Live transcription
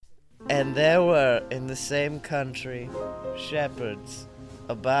And there were, in the same country, shepherds,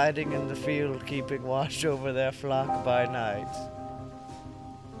 abiding in the field, keeping watch over their flock by night.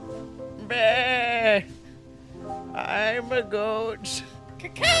 Bah! I'm a goat.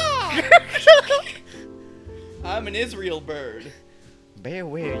 I'm an Israel bird.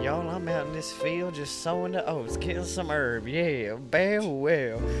 Farewell, y'all. I'm out in this field just sowing the oats, killing some herb. Yeah,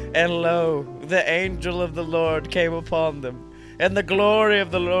 farewell. And lo, the angel of the Lord came upon them, and the glory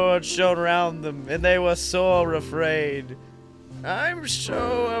of the Lord shone round them, and they were sore afraid. I'm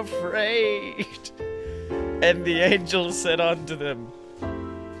so afraid. And the angel said unto them,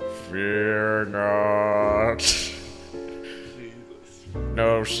 Fear not.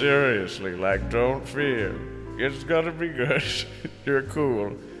 No, seriously, don't fear. It's gonna be good. You're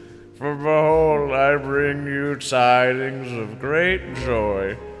cool. For behold, I bring you tidings of great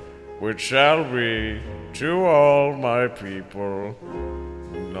joy, which shall be to all my people.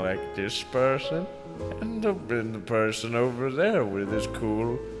 Like this person, and the person over there with his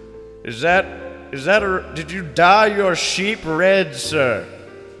cool. Did you dye your sheep red, sir?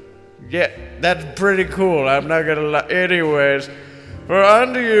 Yeah, that's pretty cool. I'm not gonna lie. Anyways, for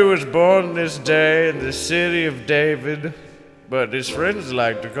unto you is born this day in the city of David, but his friends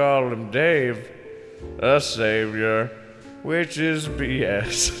like to call him Dave, a savior, which is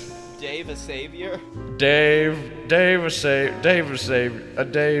BS. Dave a savior? Dave a savior,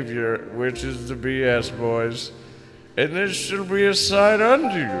 which is the BS, boys. And this shall be a sign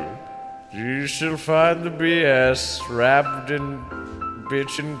unto you. You shall find the BS wrapped in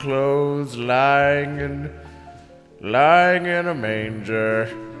bitchin' clothes, lying in a manger.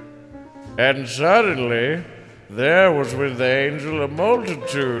 And suddenly there was with the angel a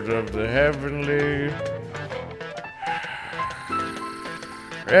multitude of the heavenly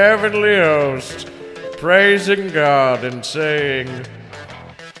host, praising God and saying,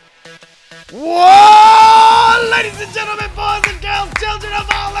 Whoa! Ladies and gentlemen, boys and girls, children of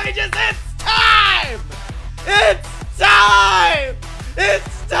all ages, it's time! It's time!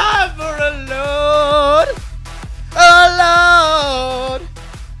 It's time for a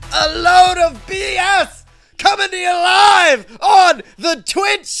load of BS coming to you live on the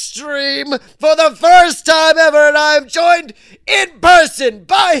Twitch stream for the first time ever, and I am joined in person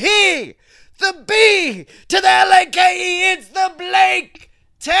by he, the B to the L-A-K-E, it's the Blake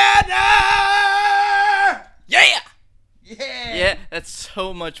Tanner! Yeah! Yeah, that's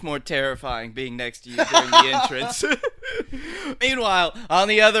so much more terrifying being next to you during the entrance. Meanwhile, on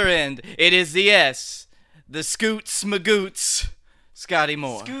the other end, it is the S, the Scoots Magoots, Scotty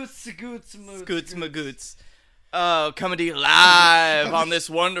Moore. Scoots Magoots. Oh, coming to you live on this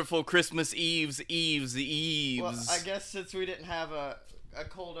wonderful Christmas Eves. Well, I guess since we didn't have a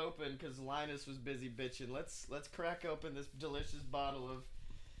cold open because Linus was busy bitching, let's crack open this delicious bottle of,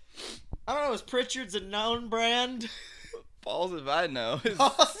 I don't know, is Pritchard's a known brand? Balls if I know.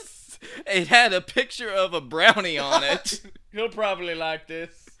 It had a picture of a brownie on it. He'll probably like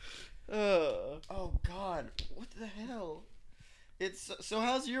this. Oh God, what the hell? So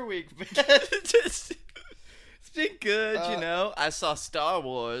how's your week been? It's been good, you know. I saw Star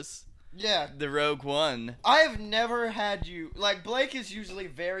Wars. Yeah. The Rogue One. I have never had you, like, Blake is usually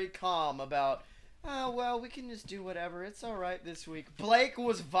very calm about, oh, well, we can just do whatever. It's all right this week. Blake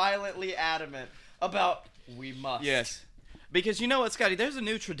was violently adamant about, we must. Yes. Because you know what, Scotty? There's a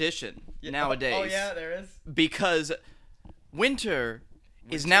new tradition nowadays. Oh, yeah, there is? Because winter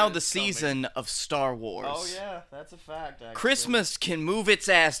is now the season of Star Wars. Oh, yeah, that's a fact, actually. Christmas can move its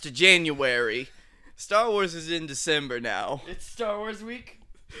ass to January. Star Wars is in December now. It's Star Wars week?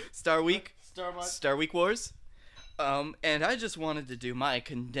 Star Week? Star Week Wars? And I just wanted to do my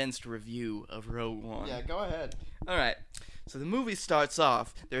condensed review of Rogue One. Yeah, go ahead. Alright, so the movie starts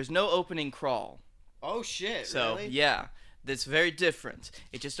off, there's no opening crawl. Oh, shit, So, really? yeah, that's very different.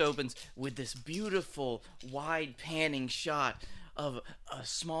 It just opens with this beautiful, wide panning shot of a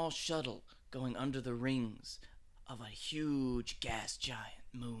small shuttle going under the rings of a huge gas giant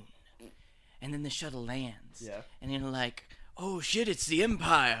moon. And then the shuttle lands. Yeah. And you're like, oh shit, it's the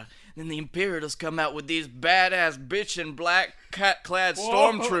Empire. And then the Imperials come out with these badass bitchin' black clad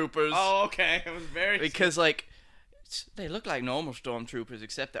stormtroopers. Oh, okay. It was very... Because, like, they look like normal stormtroopers,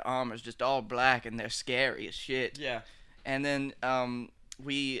 except their armor's just all black and they're scary as shit. Yeah. And then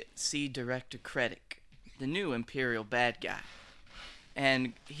we see Director Krennic, the new Imperial bad guy.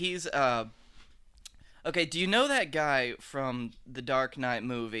 And he's, okay, do you know that guy from the Dark Knight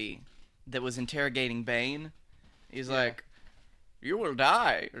movie that was interrogating Bane? He's like, you will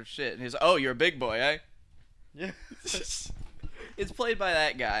die, or shit. And he's like, oh, you're a big boy, eh? Yeah. It's played by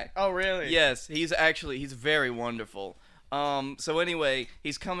that guy. Oh, really? Yes, he's very wonderful. So anyway,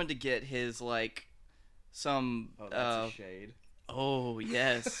 he's coming to get his like some. Oh, that's a shade. Oh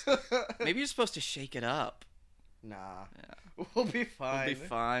yes. Maybe you're supposed to shake it up. Nah. Yeah. We'll be fine. We'll be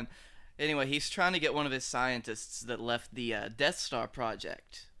fine. Anyway, he's trying to get one of his scientists that left the Death Star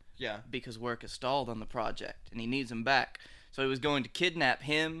project. Yeah. Because work has stalled on the project, and he needs him back. So he was going to kidnap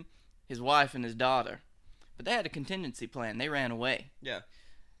him, his wife, and his daughter. But they had a contingency plan. They ran away. Yeah.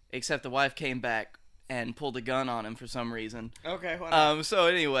 Except the wife came back and pulled a gun on him for some reason. Okay, why not? So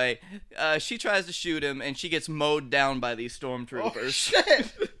anyway, she tries to shoot him, and she gets mowed down by these stormtroopers. Oh,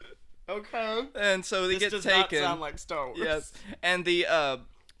 shit! Okay. And so they get does taken. Not sound like Star Wars. Yes. And the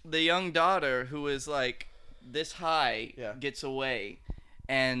young daughter, who is like this high, gets away,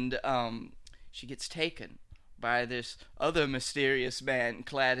 and she gets taken by this other mysterious man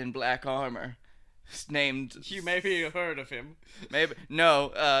clad in black armor, named. You maybe have heard of him. Maybe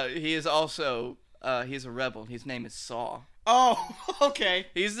no. He is also he's a rebel. His name is Saw. Oh, okay.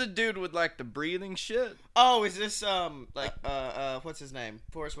 He's the dude with like the breathing shit. Oh, is this what's his name?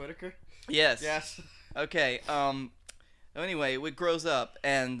 Forrest Whitaker? Yes. Yes. Okay. Anyway, it grows up,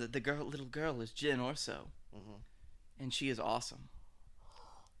 and the little girl is Jyn Orso, and she is awesome.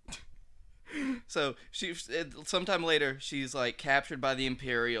 So sometime later, she's like captured by the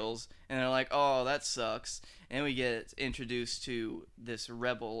Imperials, and they're like, "Oh, that sucks." And we get introduced to this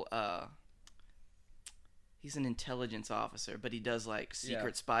rebel. He's an intelligence officer, but he does like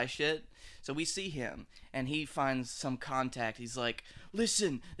secret spy shit. So we see him, and he finds some contact. He's like,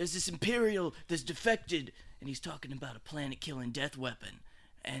 "Listen, there's this Imperial that's defected, and he's talking about a planet-killing death weapon."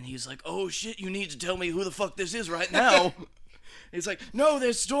 And he's like, "Oh shit, you need to tell me who the fuck this is right now." He's like, "No,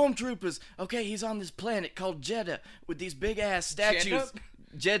 there's stormtroopers. Okay, he's on this planet called Jeddah with these big-ass statues."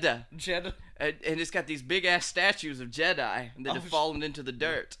 Jeddah. And it's got these big-ass statues of Jedi that have fallen into the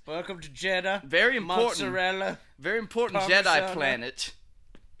dirt. Welcome to Jeddah. Very important. Mozzarella. Very important Jedi planet.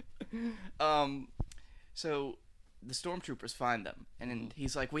 So the stormtroopers find them, and then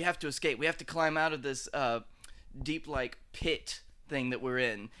he's like, "We have to escape. We have to climb out of this deep, like, pit thing that we're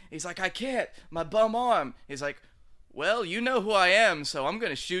in." He's like, "I can't. My bum arm." He's like, "Well, you know who I am, so I'm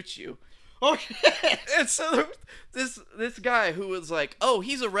gonna shoot you." Okay. And so this guy who was like, "Oh,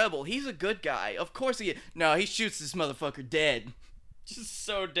 he's a rebel. He's a good guy. Of course he is." No, he shoots this motherfucker dead. Just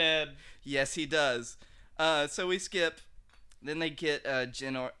so dead. Yes, he does. So we skip. Then they get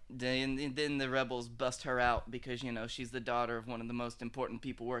Jyn, then the rebels bust her out because, you know, she's the daughter of one of the most important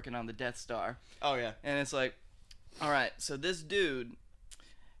people working on the Death Star. Oh, yeah. And it's like, all right, so this dude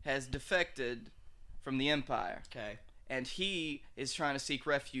has defected from the Empire. Okay. And he is trying to seek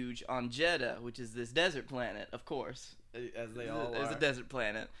refuge on Jeddah, which is this desert planet, of course. As they all It's are. a desert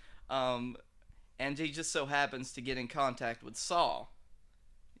planet. And he just so happens to get in contact with Saw,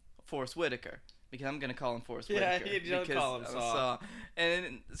 Forrest Whitaker. Because I'm going to call him Forrest Whitaker. Yeah, you don't call him Saw.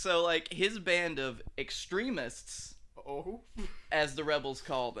 And so, like, his band of extremists, as the rebels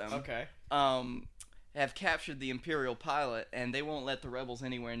call them, okay, have captured the Imperial pilot, and they won't let the rebels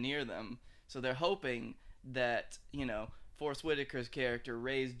anywhere near them. So they're hoping that, you know, Forrest Whitaker's character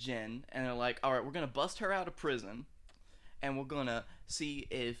raised Jyn, and they're like, all right, we're going to bust her out of prison, and we're going to see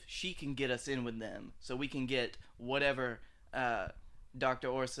if she can get us in with them, so we can get whatever Dr.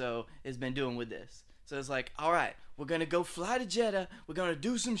 Orso has been doing with this. So it's like, all right, we're going to go fly to Jeddah, we're going to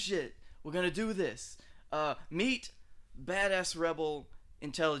do some shit, we're going to do this. Meet badass rebel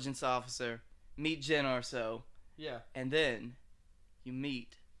intelligence officer, meet Jyn Orso, and then you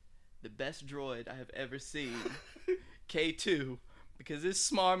meet the best droid I have ever seen, K2, because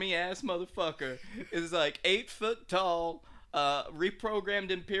this smarmy ass motherfucker is like 8 foot tall,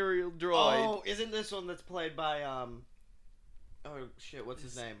 reprogrammed Imperial droid. Oh, isn't this one that's played by oh shit, what's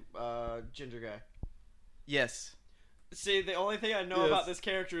his name? Ginger guy. Yes. See, the only thing I know about this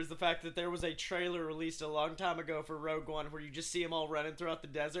character is the fact that there was a trailer released a long time ago for Rogue One where you just see him all running throughout the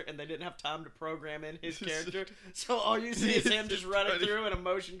desert and they didn't have time to program in his character. So all you see is him just running through in a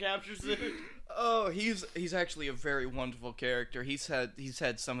motion capture suit. Oh, he's actually a very wonderful character. He's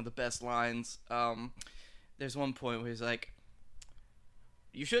had some of the best lines. There's one point where he's like,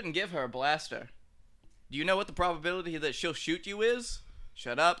 "You shouldn't give her a blaster. Do you know what the probability that she'll shoot you is?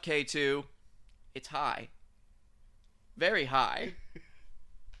 Shut up, K2. It's high. Very high."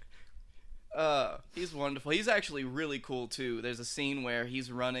 He's wonderful. He's actually really cool too. There's a scene where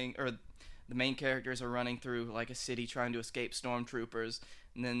he's running, or the main characters are running through like a city trying to escape stormtroopers,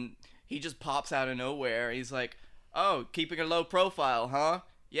 and then he just pops out of nowhere. He's like, "Oh, keeping a low profile, huh?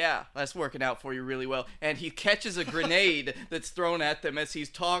 Yeah, that's working out for you really well." And he catches a grenade that's thrown at them as he's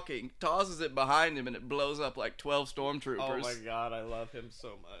talking, tosses it behind him, and it blows up like 12 stormtroopers. Oh my god, I love him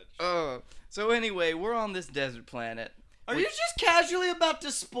so much. So anyway, we're on this desert planet, Are you just casually about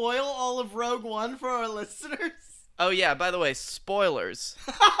to spoil all of Rogue One for our listeners? Oh yeah, by the way, spoilers.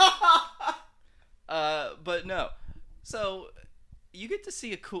 But no. So you get to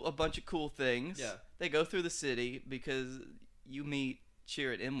see a bunch of cool things. Yeah. They go through the city because you meet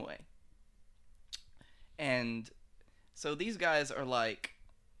Chirrut Imwe. And so these guys are like,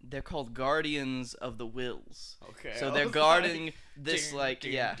 they're called Guardians of the Wills. Okay. So they're guarding this, like,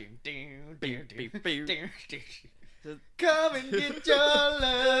 yeah. Come and get your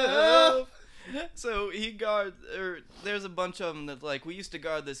love. So there's a bunch of them that, like, we used to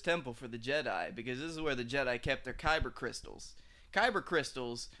guard this temple for the Jedi because this is where the Jedi kept their Kyber crystals. Kyber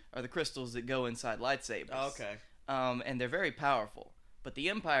crystals are the crystals that go inside lightsabers. Oh, okay. And they're very powerful. But the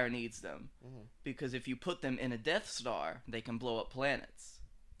Empire needs them because if you put them in a Death Star, they can blow up planets.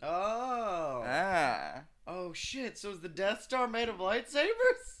 Oh. Ah. Oh shit! So is the Death Star made of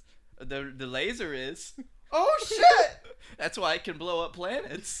lightsabers? The laser is. Oh shit! That's why it can blow up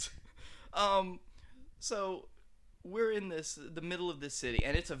planets. So we're in the middle of this city,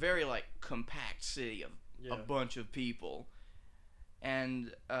 and it's a very, like, compact city of a bunch of people.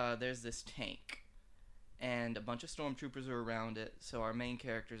 And there's this tank, and a bunch of stormtroopers are around it. So our main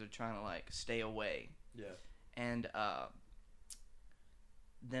characters are trying to, like, stay away. Yeah. And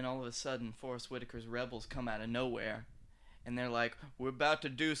then all of a sudden, Forrest Whitaker's rebels come out of nowhere, and they're like, "We're about to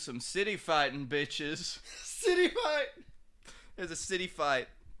do some city fighting, bitches." City fight. There's a city fight,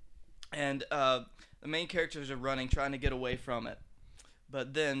 and the main characters are running, trying to get away from it.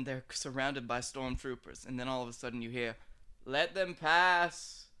 But then they're surrounded by stormtroopers, and then all of a sudden you hear, "Let them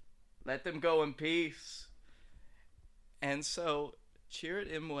pass. Let them go in peace." And so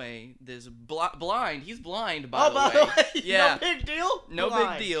Chirrut Imwe, this blind. He's blind, by the way. Yeah. No big deal? No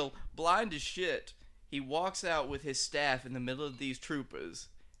Blind. big deal. Blind as shit. He walks out with his staff in the middle of these troopers.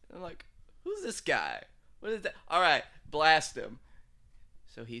 And I'm like, who's this guy? What is that? All right, blast him.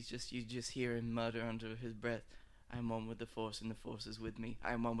 So you just hear him mutter under his breath, "I am one with the Force, and the Force is with me.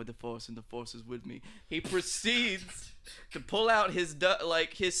 I am one with the Force, and the Force is with me." He proceeds to pull out his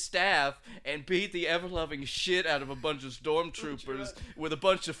staff and beat the ever-loving shit out of a bunch of stormtroopers with a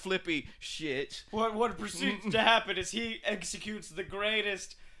bunch of flippy shit. What proceeds to happen is he executes the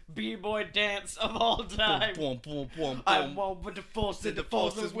greatest B-boy dance of all time. Boom, boom, boom, I'm one with the Force, and the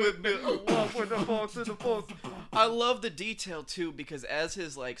Force is with me. One with the Force, and the Force. I love the detail too, because as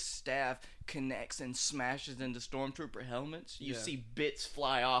his, like, staff connects and smashes into stormtrooper helmets, you see bits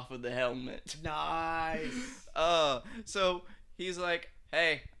fly off of the helmet. Nice. So he's like,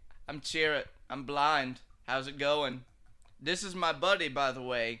 "Hey, I'm Chirrut. I'm blind. How's it going? This is my buddy, by the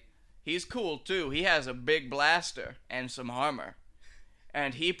way. He's cool too. He has a big blaster and some armor."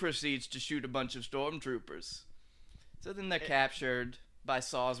 And he proceeds to shoot a bunch of stormtroopers. So then they're captured by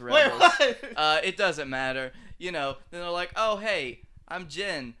Saw's rebels. Wait, what? It doesn't matter. You know, then they're like, "Oh, hey, I'm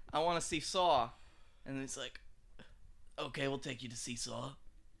Jen. I want to see Saw." And it's like, "Okay, we'll take you to see Saw."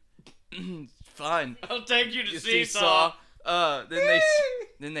 Fine. I'll take you to You see Saw.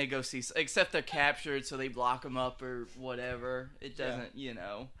 Then they go see, except they're captured, so they block them up or whatever. It doesn't,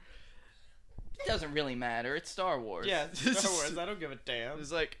 it doesn't really matter. It's Star Wars. Yeah, it's Star Wars. I don't give a damn.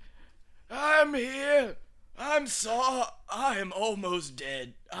 It's like, "I'm here. I'm Saw. I am almost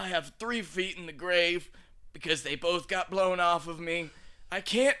dead. I have 3 feet in the grave because they both got blown off of me. I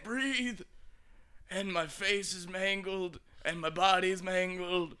can't breathe. And my face is mangled. And my body's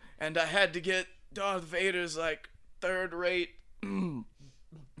mangled. And I had to get Darth Vader's, like, third-rate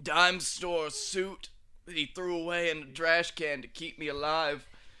dime store suit that he threw away in the trash can to keep me alive."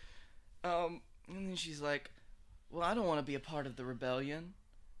 And then she's like, "Well, I don't want to be a part of the rebellion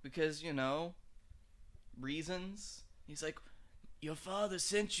because, reasons." He's like, "Your father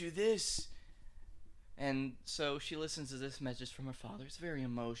sent you this." And so she listens to this message from her father. It's very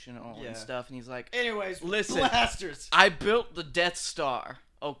emotional and stuff. And he's like, Anyways, "Listen, blasters. I built the Death Star,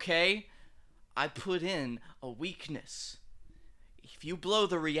 okay? I put in a weakness. If you blow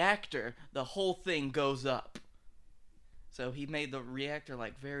the reactor, the whole thing goes up." So he made the reactor,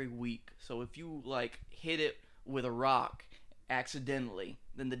 like, very weak. So if you, like, hit it with a rock accidentally,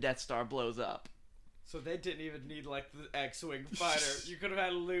 then the Death Star blows up. So they didn't even need, like, the X-Wing fighter. You could have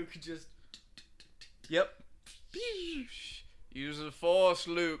had Luke just... Yep. Use the Force,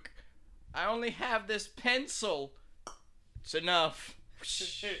 Luke. I only have this pencil. It's enough.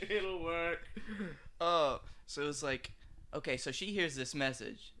 It'll work. So it's like, okay, so she hears this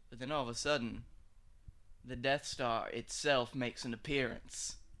message, but then all of a sudden, the Death Star itself makes an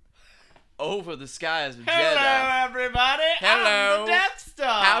appearance over the skies of Jeddah. Hello, everybody. Hello. I'm the Death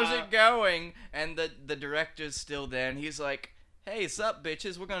Star. How's it going? And the director's still there, and he's like, "Hey, sup,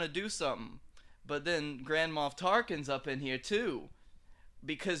 bitches? We're gonna do something." But then Grand Moff Tarkin's up in here too,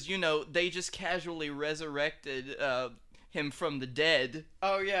 because they just casually resurrected him from the dead.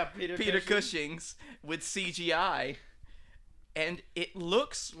 Oh yeah, Peter Cushing's with CGI, and it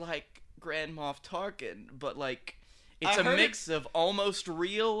looks like Grand Moff Tarkin, but like it's a mix of almost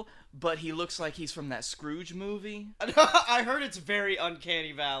real, but he looks like he's from that Scrooge movie. I heard it's very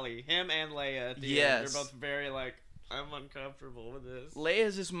Uncanny Valley. Him and Leia at the end. They're both very like, I'm uncomfortable with this.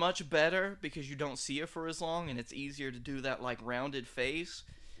 Leia's is much better because you don't see her for as long, and it's easier to do that like rounded face.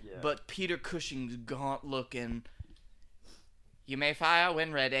 Yeah. But Peter Cushing's gaunt looking. You may fire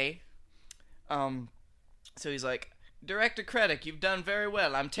when ready. So he's like, Director Krennic, you've done very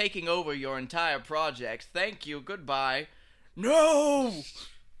well. I'm taking over your entire project. Thank you. Goodbye. No!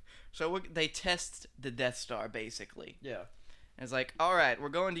 So they test the Death Star, basically. Yeah. And it's like, alright, we're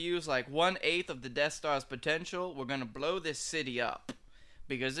going to use like 1/8 of the Death Star's potential. We're going to blow this city up.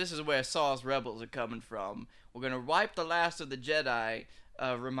 Because this is where Saw's rebels are coming from. We're going to wipe the last of the Jedi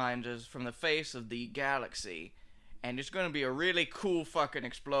reminders from the face of the galaxy. And it's going to be a really cool fucking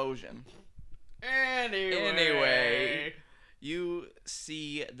explosion. Anyway, you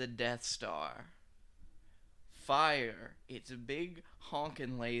see the Death Star fire its big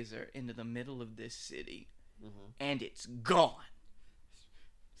honking laser into the middle of this city. And it's gone.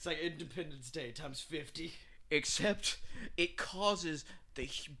 It's like Independence Day times 50. Except it causes the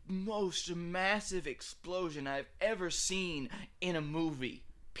most massive explosion I've ever seen in a movie.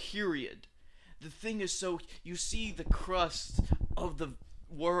 Period. The thing is so... You see the crust of the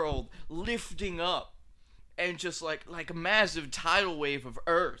world lifting up. And just like a massive tidal wave of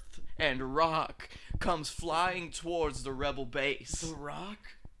earth and rock comes flying towards the rebel base. The rock?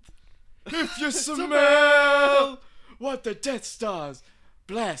 If you smell what the Death Star's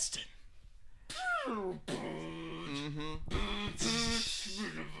blasting.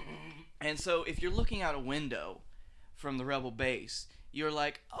 And so if you're looking out a window from the rebel base, you're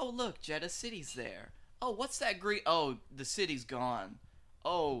like, oh look, Jeddah City's there. Oh, what's that green? Oh, the city's gone.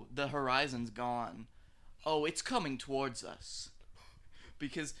 Oh, the horizon's gone. Oh, it's coming towards us.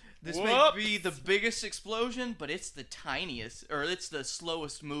 Because this may be the biggest explosion, but it's the tiniest, or it's the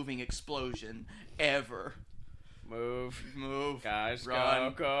slowest moving explosion ever. Move. Guys,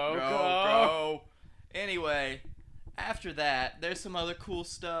 run, go. Anyway, after that, there's some other cool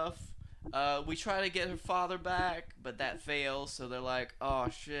stuff. We try to get her father back, but that fails, so they're like, oh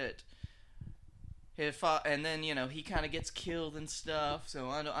shit. And then, he kind of gets killed and stuff, so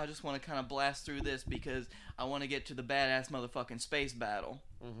I just want to kind of blast through this because I want to get to the badass motherfucking space battle,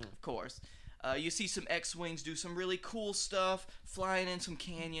 of course. You see some X-Wings do some really cool stuff, flying in some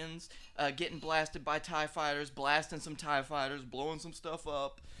canyons, getting blasted by TIE fighters, blasting some TIE fighters, blowing some stuff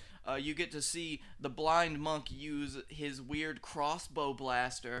up. You get to see the blind monk use his weird crossbow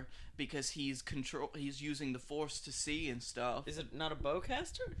blaster because he's using the Force to see and stuff. Is it not a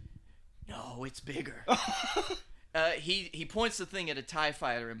bowcaster? No, it's bigger. He points the thing at a TIE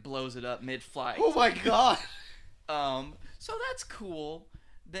fighter and blows it up mid-flight. Oh my god! So that's cool.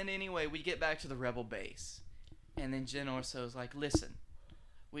 Then anyway, we get back to the rebel base. And then Jyn Erso's like, listen,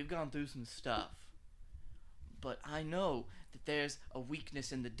 we've gone through some stuff. But I know that there's a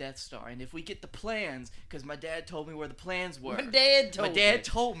weakness in the Death Star. And if we get the plans, because my dad told me where the plans were. My dad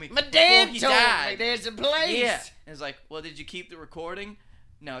told me there's a place. Yeah. And it's like, well, did you keep the recording?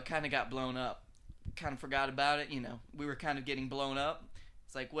 No, it kind of got blown up. Kind of forgot about it. We were kind of getting blown up.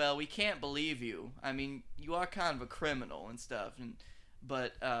 It's like, well, we can't believe you. I mean, you are kind of a criminal and stuff.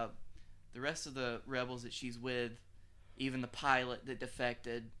 But the rest of the rebels that she's with, even the pilot that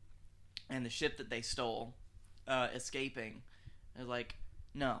defected, and the ship that they stole, escaping, they're like,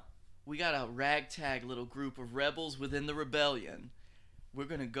 no, we got a ragtag little group of rebels within the rebellion. We're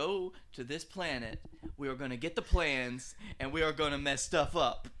going to go to this planet, we are going to get the plans, and we are going to mess stuff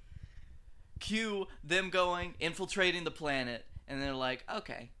up. Cue them going, infiltrating the planet, and they're like,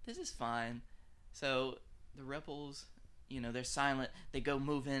 okay, this is fine. So the rebels, they're silent, they go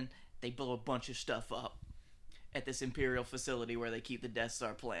move in, they blow a bunch of stuff up at this Imperial facility where they keep the Death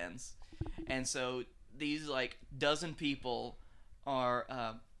Star plans. And so these, dozen people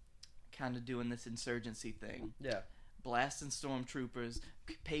are kind of doing this insurgency thing. Yeah. Blasting stormtroopers,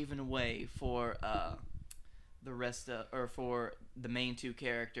 paving a way for the rest for the main two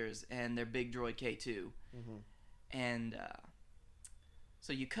characters and their big droid K2. And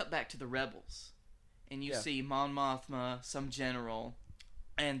so you cut back to the rebels, and you see Mon Mothma, some general,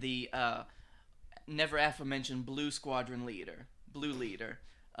 and the never aforementioned Blue leader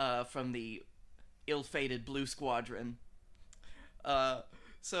from the ill-fated Blue Squadron.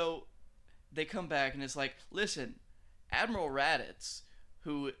 So they come back, and it's like, listen, Admiral Raditz,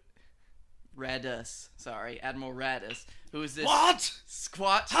 who Admiral Radis, who is this What?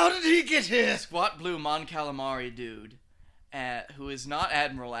 squat. How did he get here? Squat blue Mon Calamari dude, who is not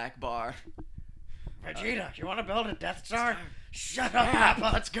Admiral Akbar. Vegeta, you want to build a Death Star? Shut up,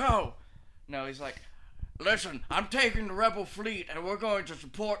 Let's go. No, he's like, listen, I'm taking the rebel fleet and we're going to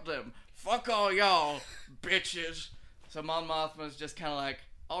support them. Fuck all y'all, bitches. So Mon Mothma's just kind of like,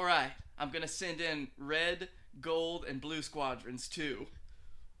 all right, I'm gonna send in red, gold, and blue squadrons too.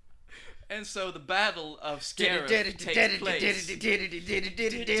 And so the Battle of Scarif takes place.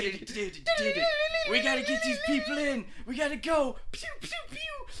 We gotta get these people in. We gotta go. Pew, pew,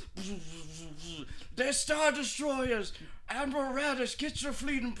 pew. They're Star Destroyers. Admiral Radis, get your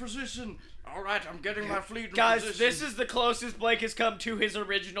fleet in position. All right, I'm getting my fleet in position. Guys, this is the closest Blake has come to his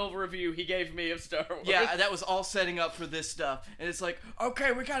original review he gave me of Star Wars. Yeah, that was all setting up for this stuff. And it's like,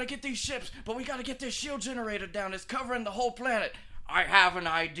 okay, we gotta get these ships, but we gotta get this shield generator down. It's covering the whole planet. I have an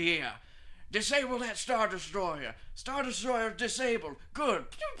idea. Disable that Star Destroyer. Star Destroyer disabled. Good.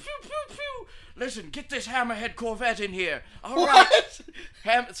 Pew, pew, pew, pew. Listen, get this Hammerhead Corvette in here. All right.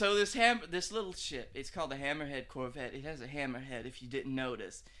 So this little ship, it's called the Hammerhead Corvette. It has a hammerhead, if you didn't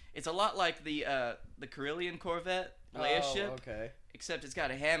notice. It's a lot like the Carillion Corvette, Leia ship. Okay. Except it's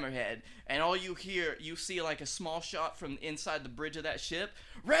got a hammerhead, and all you see like a small shot from inside the bridge of that ship.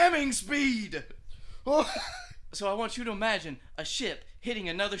 Ramming speed! So I want you to imagine a ship hitting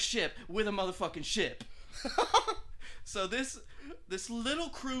another ship with a motherfucking ship. So this little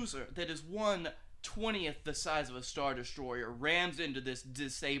cruiser that is 1/20th the size of a Star Destroyer rams into this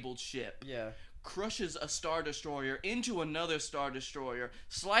disabled ship. Yeah. Crushes a Star Destroyer into another Star Destroyer,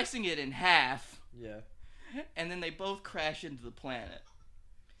 slicing it in half. Yeah. And then they both crash into the planet.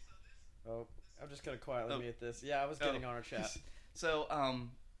 Oh, I'm just gonna quietly mute this. Yeah, I was getting on our chat. So,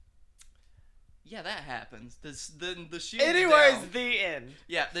 yeah, that happens. The shield's Anyways, down. the end.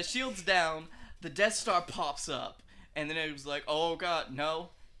 Yeah, the shield's down. The Death Star pops up, and then it was like, oh god, no.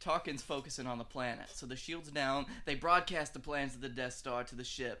 Tarkin's focusing on the planet. So the shield's down. They broadcast the plans of the Death Star to the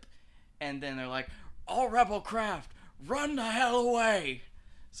ship, and then they're like, all rebel craft, run the hell away.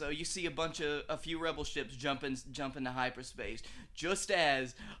 So you see a few rebel ships jump into hyperspace, just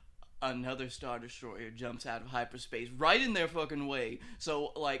as another Star Destroyer jumps out of hyperspace right in their fucking way.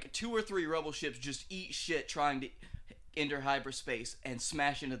 So like 2 or 3 rebel ships just eat shit trying to enter hyperspace and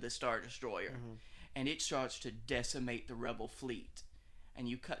smash into the Star Destroyer. Mm-hmm. And it starts to decimate the rebel fleet. And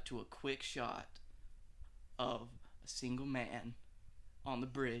you cut to a quick shot of a single man on the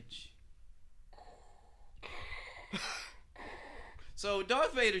bridge. So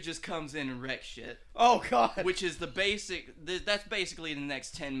Darth Vader just comes in and wrecks shit. Oh god. Which is that's basically the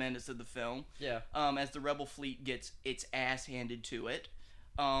next 10 minutes of the film. Yeah. As the rebel fleet gets its ass handed to it.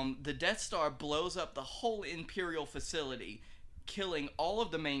 The Death Star blows up the whole Imperial facility, killing all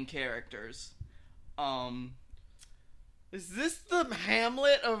of the main characters. Is this the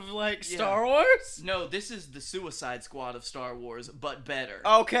Hamlet of Star Wars? No, this is the Suicide Squad of Star Wars, but better.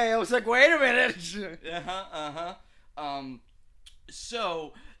 Okay, I was like, wait a minute.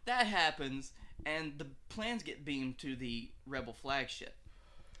 So that happens, and the plans get beamed to the Rebel flagship,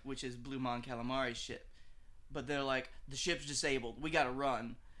 which is Blue Mon Calamari's ship. But they're like, the ship's disabled, we gotta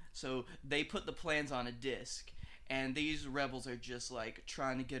run. So they put the plans on a disc, and these rebels are just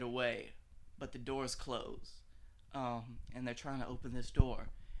trying to get away, but the doors close. And they're trying to open this door,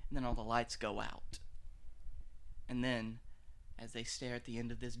 and then all the lights go out. And then, as they stare at the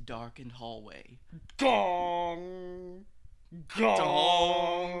end of this darkened hallway, Gong!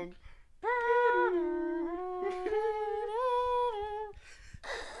 Gong!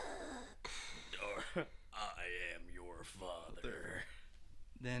 I am your father.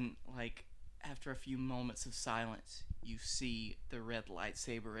 Then, after a few moments of silence, you see the red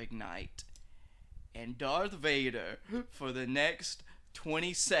lightsaber ignite. And Darth Vader, for the next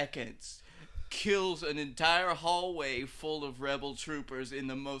 20 seconds, kills an entire hallway full of rebel troopers in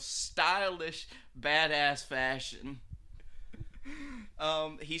the most stylish, badass fashion.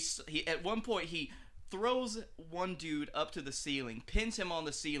 He at one point he throws one dude up to the ceiling, pins him on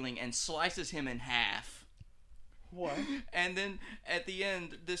the ceiling, and slices him in half. What? And then at the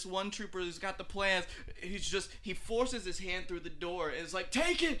end, this one trooper who's got the plans, he forces his hand through the door and is like,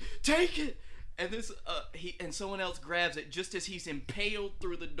 "Take it, take it!" And someone else grabs it just as he's impaled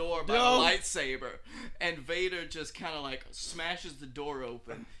through the door by a lightsaber. And Vader just kind of smashes the door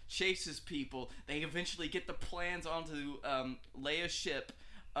open, chases people. They eventually get the plans onto Leia's ship.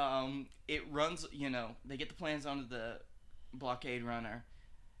 It runs, they get the plans onto the blockade runner,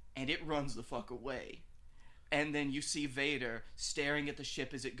 and it runs the fuck away. And then you see Vader staring at the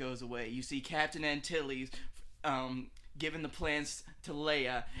ship as it goes away. You see Captain Antilles giving the plans to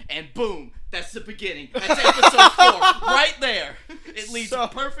Leia, and boom, that's the beginning. That's episode 4, right there. It leads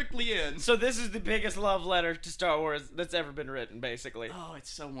perfectly in. So this is the biggest love letter to Star Wars that's ever been written, basically. Oh,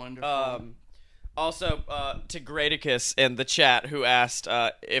 it's so wonderful. Also, to Graticus in the chat, who asked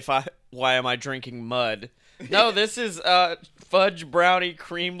why am I drinking mud? No, this is fudge brownie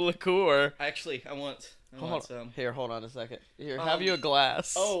cream liqueur. Actually, I want some. Here, hold on a second. Here, have you a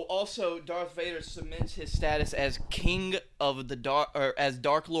glass? Oh, also, Darth Vader cements his status as King of the Dark, or as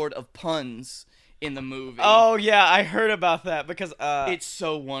Dark Lord of Puns in the movie. Oh yeah, I heard about that because it's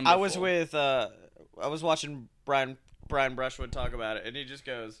so wonderful. I was watching Brian Brushwood talk about it, and he just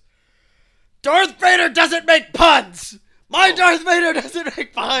goes, "Darth Vader doesn't make puns. Darth Vader doesn't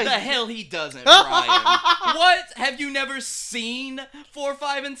make puns." The hell he doesn't, Brian. What? Have you never seen 4,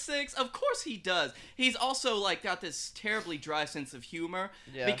 5, and 6? Of course he does. He's also like got this terribly dry sense of humor.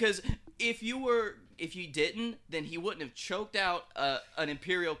 Yeah. Because if you didn't, then he wouldn't have choked out an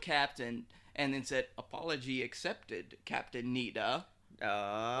Imperial captain and then said, "Apology accepted, Captain Nita."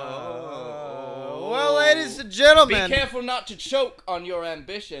 Well, ladies and gentlemen, be careful not to choke on your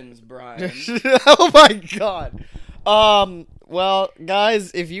ambitions, Brian. Oh my God. Well,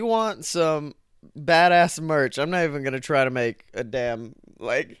 guys, if you want some badass merch, I'm not even gonna try to make a damn,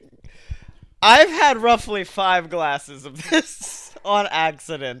 I've had roughly 5 glasses of this on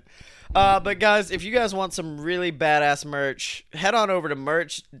accident. But guys, if you guys want some really badass merch, head on over to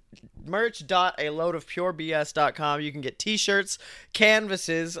merch.aloadofpurebs.com. You can get t-shirts,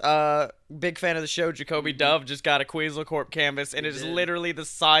 canvases. Big fan of the show, Jacoby Dove just got a Quetzalcoatl canvas, and it is literally the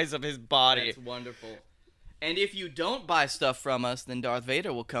size of his body. That's wonderful. And if you don't buy stuff from us, then Darth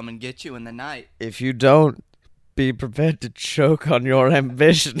Vader will come and get you in the night. If you don't, be prepared to choke on your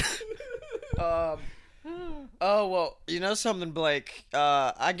ambition. Oh, well, you know something, Blake?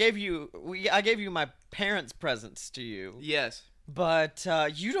 I gave you my parents' presents to you. Yes. But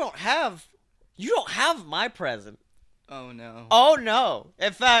you don't have my present. Oh no. Oh no.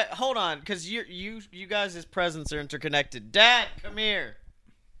 In fact, hold on, because you guys' presents are interconnected. Dad, come here.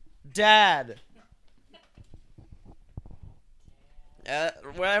 Dad.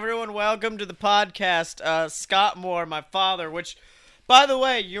 Well, everyone, welcome to the podcast. Scott Moore, my father, which, by the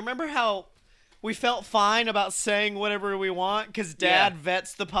way, you remember how we felt fine about saying whatever we want because Dad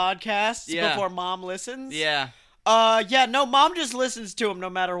vets the podcasts before Mom listens? Yeah. No, Mom just listens to them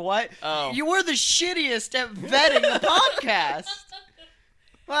no matter what. Oh. You were the shittiest at vetting the podcast.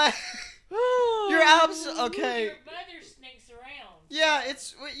 Like, you're absolutely okay. Your mother sneaks around. Yeah,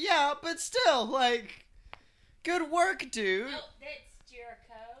 but still, good work, dude. Oh, that's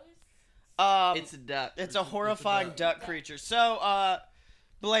Jericho's. It's a duck. It's a horrifying duck creature. So,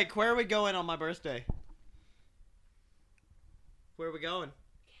 Blake, where are we going on my birthday? Where are we going?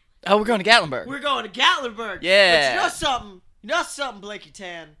 Oh, we're going to Gatlinburg. We're going to Gatlinburg. Yeah. But you know something? Blakey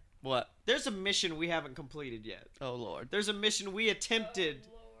Tan? What? There's a mission we haven't completed yet. Oh, Lord. There's a mission we attempted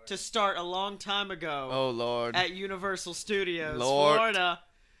to start a long time ago. Oh, Lord. At Universal Studios, Lord. Florida.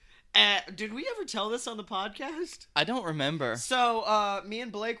 Did we ever tell this on the podcast? I don't remember. So, me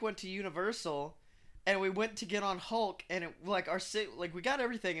and Blake went to Universal, and we went to get on Hulk, and we got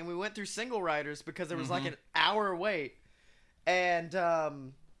everything, and we went through single riders because there was an hour wait. And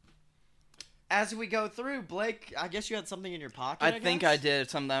as we go through, Blake, I guess you had something in your pocket. I think I did.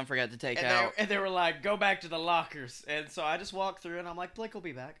 Something I forgot to take out. And they were like, "Go back to the lockers." And so I just walked through, and I'm like, "Blake will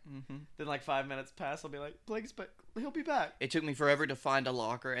be back." Mm-hmm. Then 5 minutes pass, I'll be like, "Blake's back. He'll be back." It took me forever to find a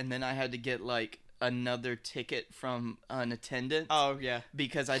locker, and then I had to get another ticket from an attendant. Oh yeah,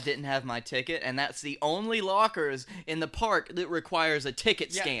 because I didn't have my ticket, and that's the only lockers in the park that requires a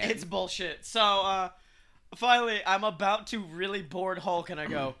ticket scan. It's bullshit. So finally, I'm about to really board Hulk, and I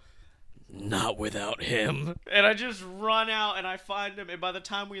go, "Not without him." And I just run out, and I find him, and by the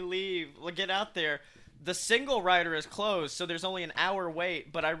time we leave, get out there, the single rider is closed, so there's only an hour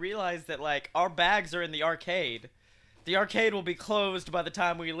wait, but I realize that, our bags are in the arcade. The arcade will be closed by the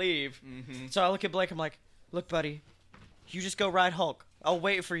time we leave. Mm-hmm. So I look at Blake, I'm like, "Look, buddy, you just go ride Hulk. I'll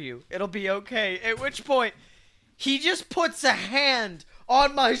wait for you. It'll be okay." At which point, he just puts a hand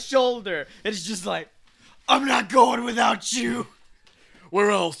on my shoulder. It's just like, "I'm not going without you.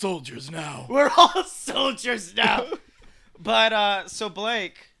 We're all soldiers now." We're all soldiers now. But, so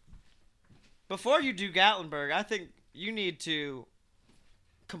Blake, before you do Gatlinburg, I think you need to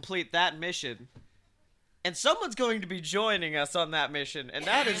complete that mission. And someone's going to be joining us on that mission, and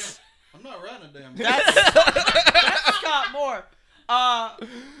that is... I'm not riding a damn. That's Scott Moore.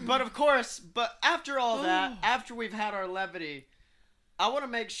 But of course, after all that, after we've had our levity, I want to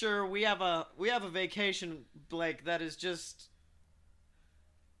make sure we have a vacation, Blake, that is just...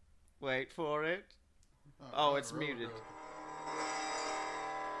 Wait for it. Oh, it's muted.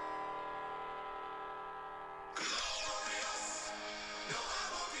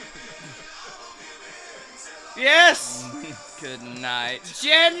 Yes! Good night.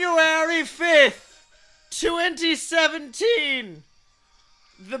 January 5th, 2017.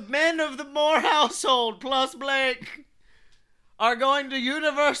 The men of the Moore household plus Blake are going to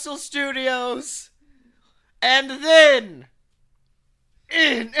Universal Studios. And then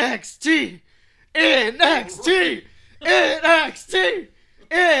NXT, NXT, NXT,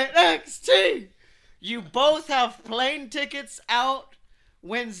 NXT. You both have plane tickets out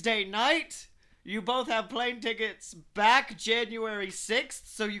Wednesday night. You both have plane tickets back January 6th,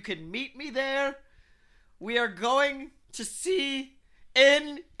 so you can meet me there. We are going to see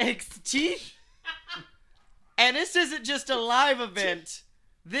NXT. And this isn't just a live event.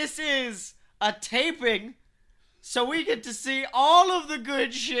 This is a taping, so we get to see all of the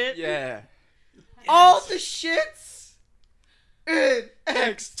good shit. Yeah. All the shits.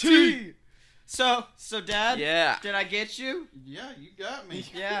 NXT. So Dad, Yeah. did I get you? Yeah, you got me.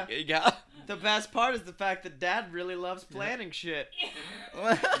 Yeah. You got. The best part is the fact that Dad really loves planning shit.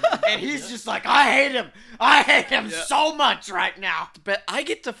 And he's just like, I hate him. I hate him so much right now. But I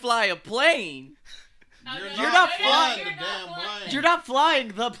get to fly a plane. You're not flying the damn plane. You're not flying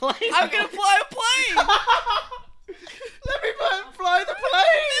the plane. I'm gonna fly a plane. Let me fly the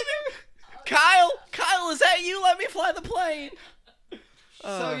plane. Kyle, is that you? Let me fly the plane.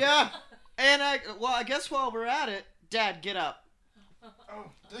 So yeah, and I guess while we're at it, Dad, get up. Oh,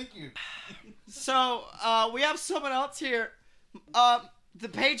 thank you. So we have someone else here. The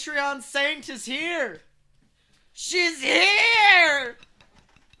Patreon Saint is here. She's here.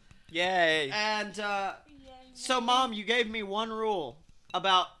 Yay. And so, Mom, you gave me one rule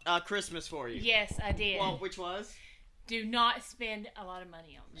about Christmas for you. Yes, I did. Well, which was? Do not spend a lot of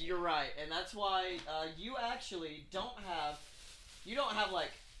money on me. You're right, and that's why you actually don't have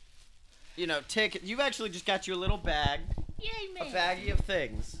like, ticket. You've actually just got you a little bag, Yay, a man. baggie of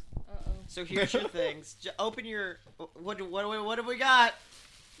things. Uh-oh. So here's your things. Open your. What have we got?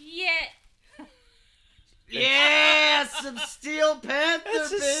 Yeah. Yeah, some Steel Panther,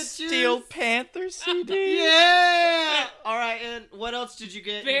 That's a bitches. Steel Panther CD. Yeah. All right, and what else did you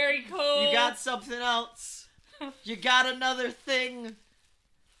get? Very cool. You got something else. You got another thing.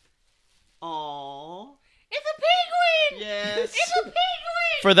 Aww. It's a penguin. Yes. It's a penguin.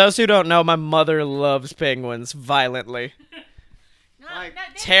 For those who don't know, my mother loves penguins violently. Like,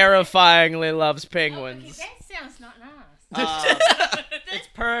 Terrifyingly loves Okay, penguins. that sounds not nice. It's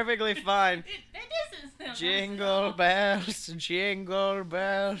perfectly fine. That doesn't sound Jingle nice. bells, jingle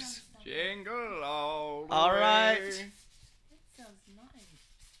bells. Jingle all the All right. That sounds nice.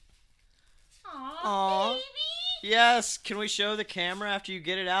 Aw, Aw. baby. Yes, can we show the camera after you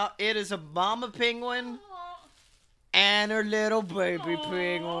get it out? It is a mama penguin Aw. and her little baby Aw, You're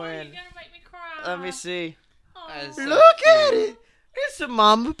penguin. gonna make me cry. Let me see. Aw. That is so Look at cute. it. It's a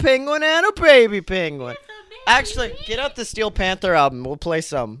mama penguin and a baby penguin. It's a baby. Actually, get out the Steel Panther album. We'll play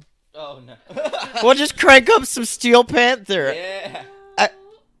some. Oh no. We'll just crank up some Steel Panther. Yeah.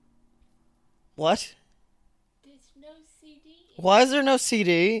 What? There's no CD. Why is there no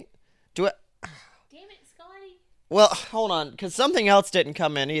CD? Damn it, Scotty. Well, hold on, because something else didn't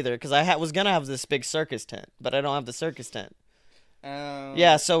come in either, because I was going to have this big circus tent, but I don't have the circus tent.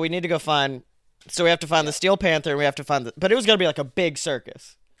 Yeah, so we need to go find... So we have to find the Steel Panther, and we have to find the... But it was going to be like a big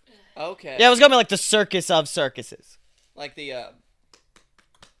circus. Okay. Yeah, it was going to be like the circus of circuses. Like the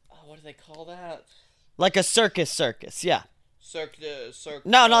what do they call that? Like a circus, yeah. Cirque.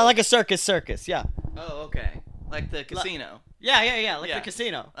 No, like a circus, yeah. Oh, okay. Like the casino. Yeah, like Yeah. the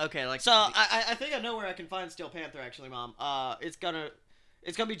casino. Okay, like. So I think I know where I can find Steel Panther, actually, Mom. It's gonna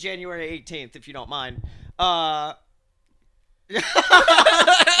be January 18th, if you don't mind.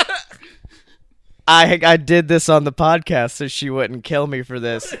 I did this on the podcast so she wouldn't kill me for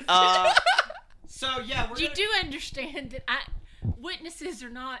this. So yeah, You do understand that witnesses or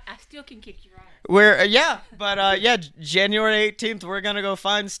not, I still can kick your ass. January 18th we're gonna go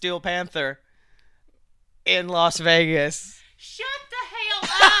find Steel Panther in Las Vegas, Shut the hell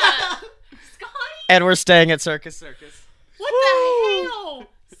up, Scotty. and we're staying at Circus. What the hell,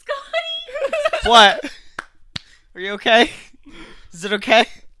 Scotty? What? Are you okay? Is it okay?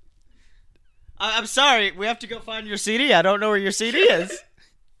 I'm sorry. We have to go find your CD. I don't know where your CD is.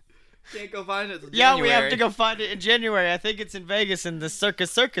 Can't go find it. Yeah, we have to go find it in January. I think it's in Vegas in the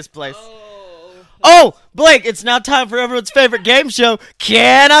circus place. Oh. Oh, Blake, it's now time for everyone's favorite game show.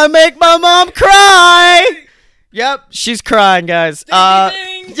 Can I make my mom cry? Yep, she's crying, guys. Ding.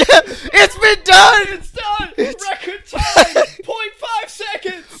 Yeah, it's been done. It's done. Record time. 0.5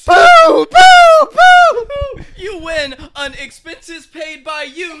 seconds. Boo, boo, boo. You win an expenses paid by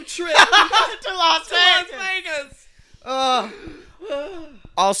you trip to Las Vegas.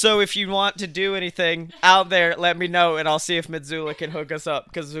 Also, if you want to do anything out there, let me know, and I'll see if Mitsula can hook us up,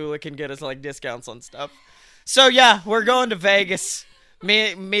 because Zula can get us, like, discounts on stuff. So, yeah, we're going to Vegas.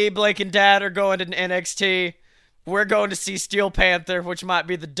 Me, Blake, and Dad are going to NXT. We're going to see Steel Panther, which might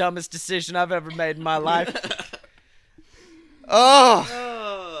be the dumbest decision I've ever made in my life.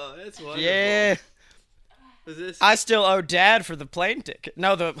 Oh, that's wonderful. Yeah. Is this? I still owe Dad for the plane ticket.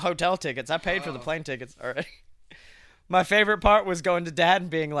 No, the hotel tickets. I paid for the plane tickets already. My favorite part was going to Dad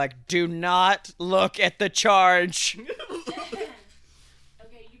and being like, do not look at the charge. Okay,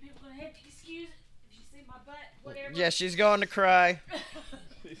 you people gonna have to excuse it if you see my butt, whatever. Yeah, she's going to cry.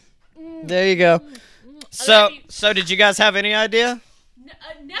 There you go. So did you guys have any idea?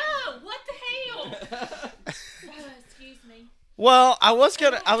 No, what the hell? Excuse me. Well, I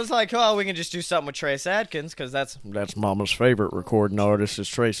was like, oh, we can just do something with Trace Adkins, because that's Mama's favorite recording artist is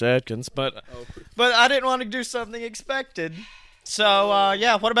Trace Adkins, but I didn't want to do something expected. So,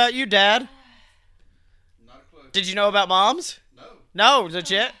 yeah, what about you, Dad? Not a clue. Did you know about Moms? No. No,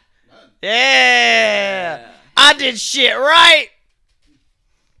 legit? None. Yeah! I did shit right!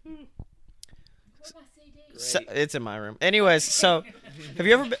 Where's my CD? So, it's in my room. Anyways, so, have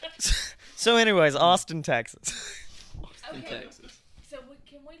you ever been... So, anyways, Austin, Texas. In Okay, Texas. so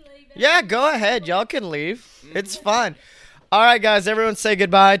can we leave? Yeah, go ahead. Y'all can leave. It's fine. All right, guys, everyone say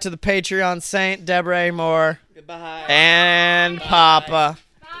goodbye to the Patreon Saint, Deborah Amore, Goodbye. and Papa.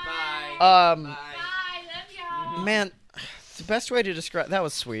 Bye. Bye. Bye. Love y'all. Man, the best way to describe... That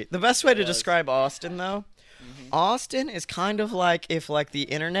was sweet. The best way to describe Austin, though, Austin is kind of like if, like, the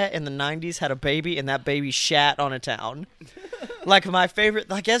internet in the 90s had a baby and that baby shat on a town. Like, my favorite...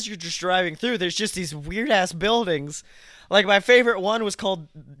 Like, as you're just driving through, there's just these weird-ass buildings. Like, my favorite one was called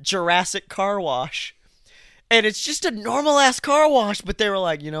Jurassic Car Wash. And it's just a normal-ass car wash, but they were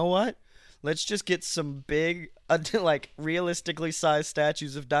like, you know what? Let's just get some big, like, realistically sized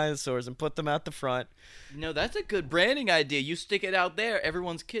statues of dinosaurs and put them out the front. No, that's a good branding idea. You stick it out there,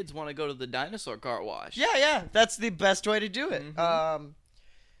 everyone's kids want to go to the dinosaur car wash. Yeah, that's the best way to do it.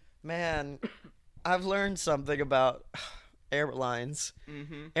 Man, I've learned something about airlines.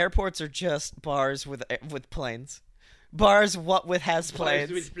 Airports are just bars with planes. Bars with has planes.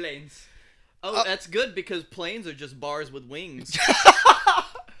 Bars with planes. Oh, that's good because planes are just bars with wings.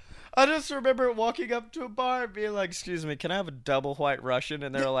 I just remember walking up to a bar and being like, excuse me, can I have a double white Russian?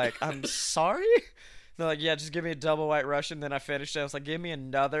 And they were like, I'm sorry? They're like, yeah, just give me a double white Russian. Then I finished it. I was like, give me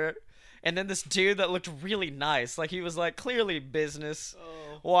another. And then this dude that looked really nice, like he was like clearly business,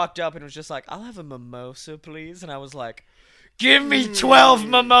 walked up and was just like, I'll have a mimosa, please. And I was like, give me 12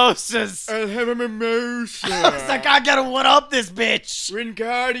 mimosas. I'll have a mimosa. I was like, I gotta one-up this bitch.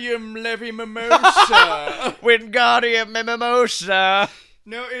 Wingardium Levy Mimosa. Wingardium mimosa.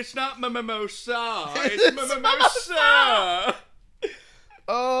 No, it's not mimosa. It's mimosa.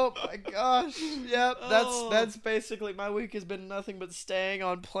 Oh my gosh. Yep, that's basically my week has been nothing but staying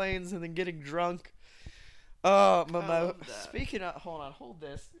on planes and then getting drunk. Oh, speaking of, hold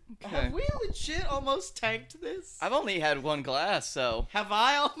this. Okay. Have we legit almost tanked this? I've only had one glass, so Have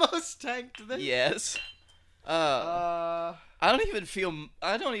I almost tanked this? yes. I don't even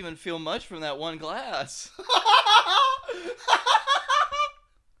feel much from that one glass.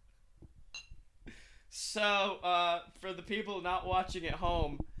 So, for the people not watching at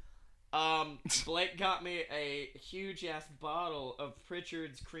home, Blake got me a huge ass bottle of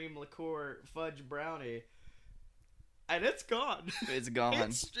Pritchard's cream liqueur fudge brownie. And it's gone. It's gone.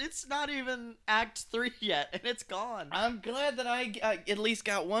 It's not even Act 3 yet, and it's gone. I'm glad that I at least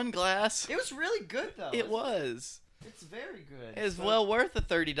got one glass. It was really good, though. It was. It's very good. It's But well worth the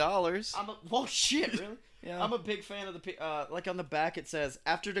 $30. Well, shit, really? Yeah. I'm a big fan of the, like on the back it says,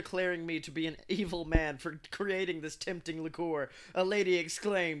 after declaring me to be an evil man for creating this tempting liqueur, a lady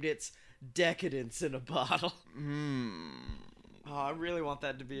exclaimed, it's decadence in a bottle. Oh, I really want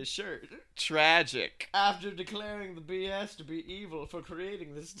that to be a shirt. Tragic. After declaring the BS to be evil for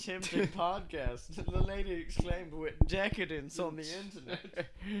creating this tempting podcast, the lady exclaimed with decadence on the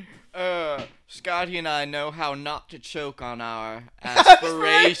internet. Scotty and I know how not to choke on our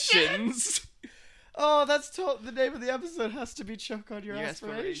aspirations. Oh, that's the name of the episode has to be Choke on Your Your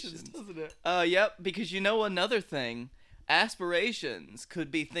aspirations, aspirations. doesn't it? Yep, because you know another thing. Aspirations could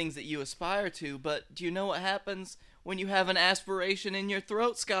be things that you aspire to, but do you know what happens when you have an aspiration in your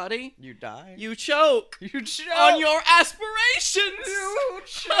throat, Scotty? You die. You choke. You choke On your aspirations! You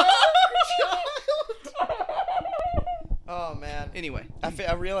choke, child. Oh, man. Anyway.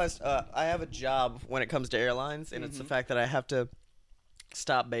 I realized I have a job when it comes to airlines, and it's the fact that I have to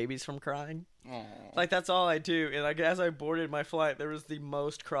stop babies from crying. Aw. Like, that's all I do. And like, as I boarded my flight, there was the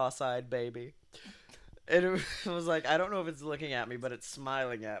most cross-eyed baby. And it was like, I don't know if it's looking at me, but it's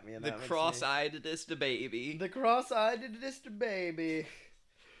smiling at me. And The that makes me- cross-eyed baby. The cross-eyed baby.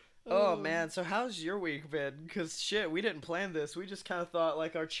 Oh, man. So how's your week been? Because, shit, we didn't plan this. We just kind of thought,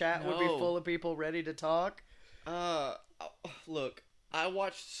 like, our chat would be No. full of people ready to talk. Look, I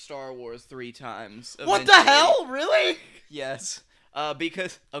watched Star Wars 3 times. What the eventually. hell? Really? Yes.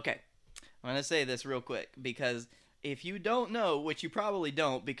 Because, okay, I'm going to say this real quick, because if you don't know, which you probably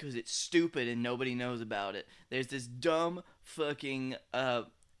don't because it's stupid and nobody knows about it, there's this dumb fucking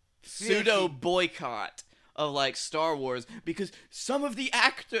pseudo boycott of like Star Wars because some of the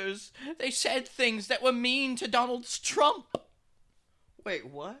actors, they said things that were mean to Donald Trump. Wait,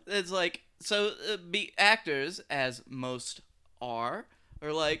 what? It's like, so be actors, as most are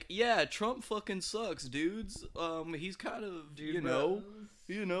like, yeah, Trump fucking sucks, dudes. He's kind of, you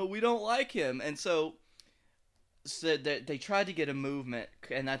know, we don't like him. And so said that they tried to get a movement,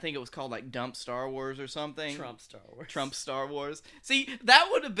 and I think it was called like Dump Star Wars or something. Trump Star Wars. Trump Star Wars. See, that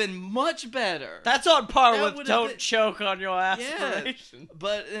would have been much better. That's on par That with would've don't been- choke on your Yeah, aspirations.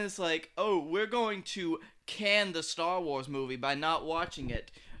 but it's like, oh, we're going to can the Star Wars movie by not watching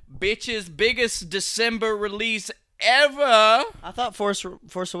it. Bitch's biggest December release ever. I thought Force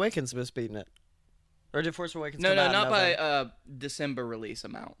Awakens was beating it. Or did Force Awakens No, come out not in by November? December release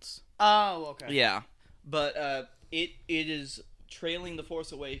amounts. Oh, okay. Yeah, but it is trailing The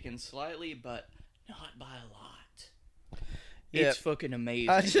Force Awakens slightly, but not by a lot. Yeah. It's fucking amazing.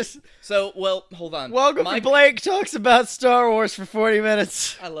 I just... So, well, hold on. Welcome to Blake talks about Star Wars for 40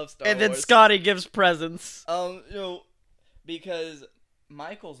 minutes. I love Star And Wars. then Scotty gives presents. Because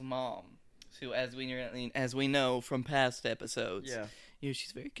Michael's mom, who, as we know from past episodes, you know,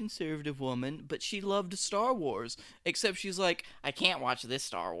 she's a very conservative woman, but she loved Star Wars. Except she's like, I can't watch this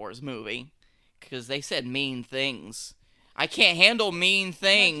Star Wars movie because they said mean things. I can't handle mean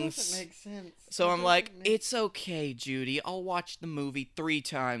things. That doesn't make sense. So I'm like, it's okay, Judy. I'll watch the movie 3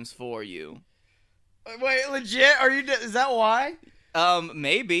 times for you. Wait, legit? Is that why?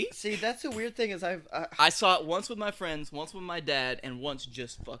 Maybe. See, that's the weird thing is I saw it once with my friends, once with my dad, and once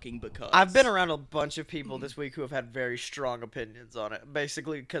just fucking because. I've been around a bunch of people this week who have had very strong opinions on it.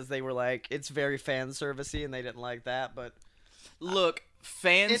 Basically, because they were like, it's very fan servicey, and they didn't like that. But look,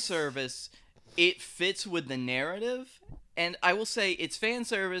 fan service, it fits with the narrative, and I will say it's fan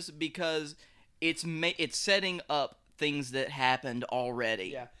service because it's setting up things that happened already.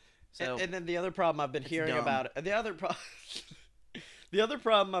 yeah. So And then the other problem I've been hearing dumb. about it. The other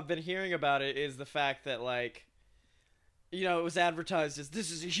problem I've been hearing about it is the fact that, like, you know, it was advertised as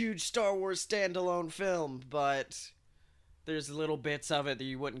this is a huge Star Wars standalone film, but there's little bits of it that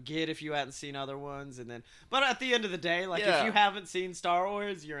you wouldn't get if you hadn't seen other ones. And then, but at the end of the day, like, Yeah. if you haven't seen Star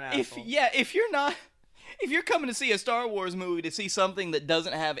Wars, you're an asshole. If you're coming to see a Star Wars movie to see something that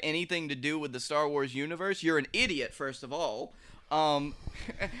doesn't have anything to do with the Star Wars universe, you're an idiot, first of all. And,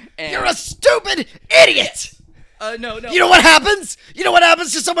 You're a stupid idiot! no. You know what happens? You know what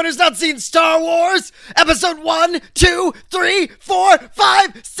happens to someone who's not seen Star Wars? Episode 1, 2, 3, 4,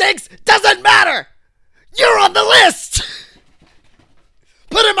 5, 6, doesn't matter! You're on the list!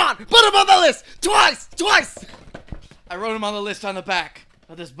 Put him on the list! Twice! I wrote him on the list on the back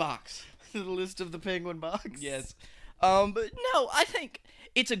of this box. The list of the penguin box? Yes. But no, I think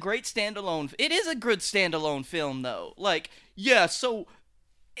it's a great standalone. It is a good standalone film, though. Like, yeah, so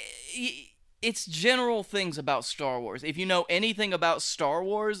it's general things about Star Wars. If you know anything about Star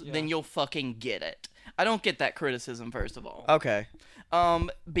Wars, then you'll fucking get it. I don't get that criticism, first of all. Okay.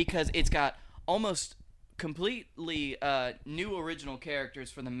 Because it's got almost completely new original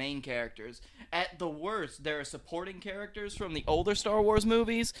characters for the main characters. At the worst, there are supporting characters from the older Star Wars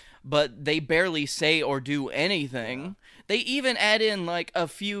movies, but they barely say or do anything. Yeah. They even add in like a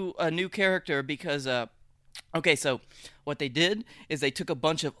new character because okay, so what they did is they took a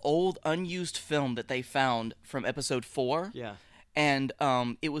bunch of old unused film that they found from episode 4. Yeah. And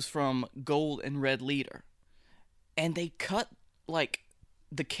it was from Gold and Red Leader. And they cut like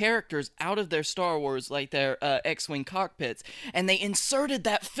the characters out of their Star Wars, like their X-Wing cockpits, and they inserted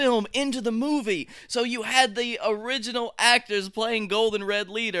that film into the movie. So you had the original actors playing Golden Red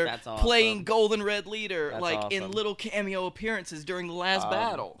Leader, That's awesome. playing Golden Red Leader, That's like awesome. in little cameo appearances during the last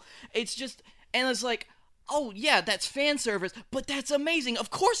battle. It's just, and it's like, oh yeah, that's fan service, but that's amazing. Of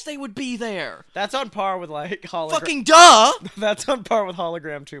course they would be there. That's on par with, like, hologram. Fucking duh! That's on par with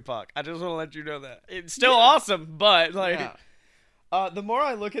hologram Tupac. I just want to let you know that. It's still awesome, but, like... Yeah. The more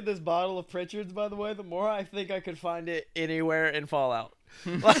I look at this bottle of Pritchard's, by the way, the more I think I could find it anywhere in Fallout.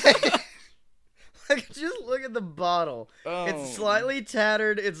 Like, Just look at the bottle. Oh. It's slightly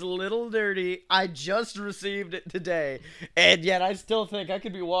tattered. It's a little dirty. I just received it today, and yet I still think I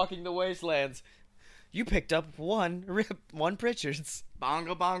could be walking the wastelands. You picked up one Pritchard's.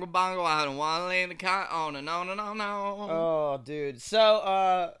 Bongo, bongo, bongo, I don't want to lay the cat on and on and on and on. Oh, dude.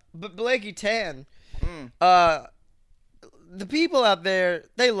 So, but Blakey Tan, the people out there,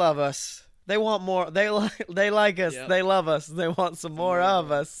 they love us. They want more. They like us. Yep. They love us. They want some more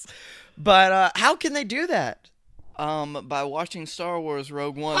of us. But how can they do that? By watching Star Wars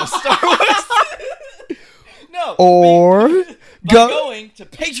Rogue One. Star Wars. No. Or going to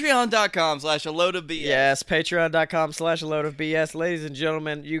patreon.com/a-load-of-BS. Yes, patreon.com/a-load-of-BS. Ladies and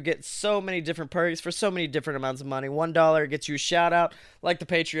gentlemen, you get so many different perks for so many different amounts of money. $1 gets you a shout out, like the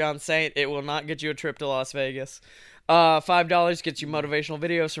Patreon Saint. It will not get you a trip to Las Vegas. $5 gets you motivational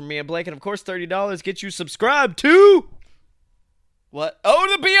videos from me and Blake, and of course $30 gets you subscribed to What? Oh,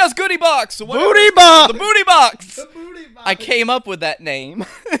 the BS Goodie Box! Booty Box! The Booty Box! The booty box. I came up with that name,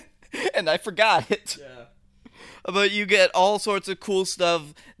 and I forgot it. Yeah. But you get all sorts of cool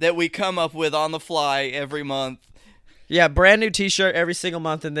stuff that we come up with on the fly every month. Yeah, brand new t-shirt every single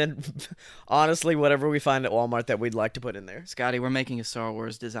month, and then honestly, whatever we find at Walmart that we'd like to put in there. Scotty, we're making a Star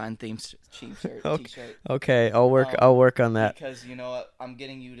Wars design themed t-shirt. Okay, I'll work on that. Because you know what? I'm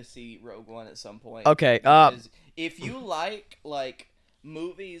getting you to see Rogue One at some point. Okay, Because if you like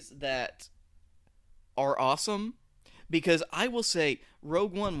movies that are awesome, because I will say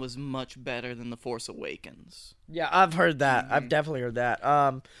Rogue One was much better than The Force Awakens. Yeah, I've heard that. I've definitely heard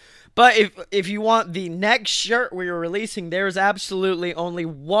that. But if you want the next shirt we are releasing, there is absolutely only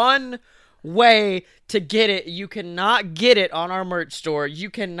one way to get it. You cannot get it on our merch store. You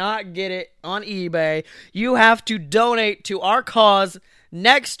cannot get it on eBay. You have to donate to our cause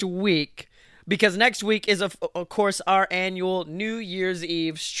next week. Because next week is, of course, our annual New Year's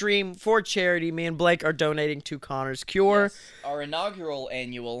Eve stream for charity. Me and Blake are donating to Connor's Cure. Yes, our inaugural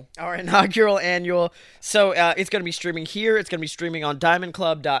annual. So it's going to be streaming here. It's going to be streaming on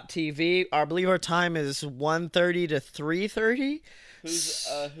diamondclub.tv. I believe our time is 1:30 to 3:30.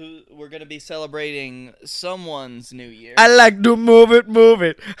 We're going to be celebrating someone's New Year. I like to move it.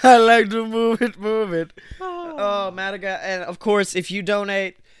 I like to move it. Oh, Madiga. And, of course, if you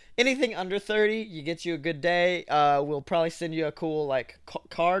donate anything under 30, you get you a good day. We'll probably send you a cool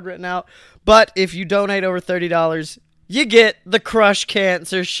card written out. But if you donate over $30, you get the Crush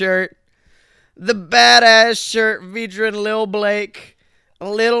Cancer shirt, the badass shirt featuring Lil Blake,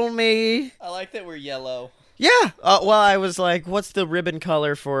 Little Me. I like that we're yellow. Yeah. Well, I was like, what's the ribbon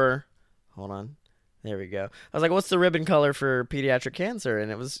color for? Hold on. There we go. I was like, what's the ribbon color for pediatric cancer?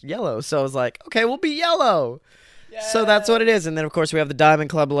 And it was yellow. So I was like, okay, we'll be yellow. So that's what it is. And then, of course, we have the Diamond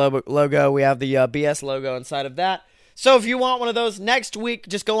Club logo. We have the BS logo inside of that. So if you want one of those next week,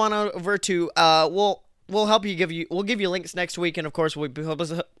 just go on over to we'll help you we'll give you links next week, and of course we'll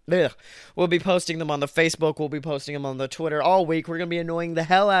be posting them on the Facebook. We'll be posting them on the Twitter all week. We're gonna be annoying the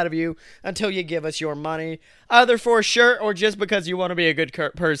hell out of you until you give us your money, either for a shirt or just because you want to be a good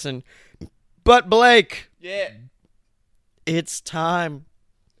person. But Blake, Yeah. it's time.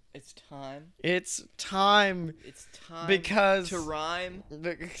 It's time. It's time. It's time Because to rhyme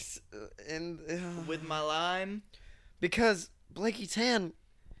and with my lime. because Blakey Tan,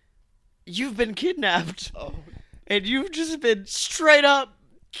 you've been kidnapped. Oh. And you've just been straight up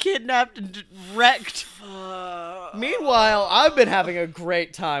kidnapped and wrecked. Meanwhile, I've been having a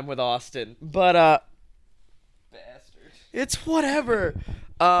great time with Austin. But Bastard. it's whatever.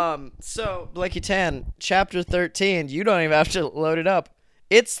 So Blakey Tan, chapter 13, you don't even have to load it up.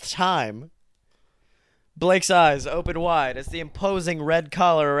 It's time. Blake's eyes open wide as the imposing red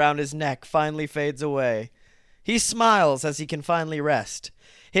collar around his neck finally fades away. He smiles as he can finally rest.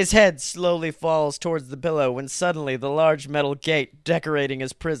 His head slowly falls towards the pillow when suddenly the large metal gate decorating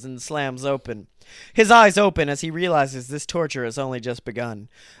his prison slams open. His eyes open as he realizes this torture has only just begun.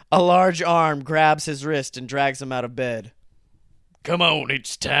 A large arm grabs his wrist and drags him out of bed. Come on,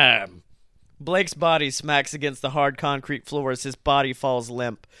 it's time. Blake's body smacks against the hard concrete floor as his body falls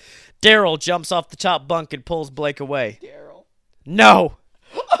limp. Daryl jumps off the top bunk and pulls Blake away. Daryl. No!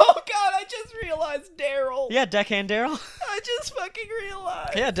 Oh God! I just realized Daryl. Yeah, Deckhand Daryl. I just fucking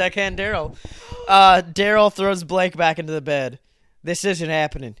realized. Yeah, Deckhand Daryl. Daryl throws Blake back into the bed. This isn't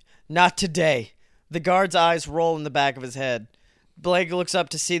happening. Not today. The guard's eyes roll in the back of his head. Blake looks up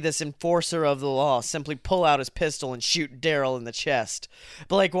to see this enforcer of the law simply pull out his pistol and shoot Daryl in the chest.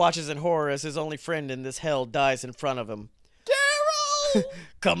 Blake watches in horror as his only friend in this hell dies in front of him. Daryl!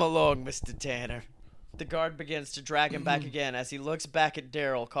 Come along, Mr. Tanner. The guard begins to drag him back again as he looks back at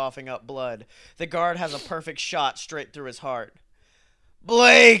Daryl, coughing up blood. The guard has a perfect shot straight through his heart.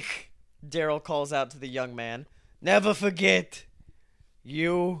 Blake! Daryl calls out to the young man. Never forget,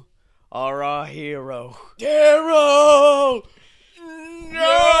 you are our hero. Daryl!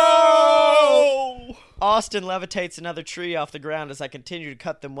 No! Austin levitates another tree off the ground as I continue to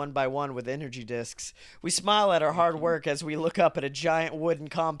cut them one by one with energy discs. We smile at our hard work as we look up at a giant wooden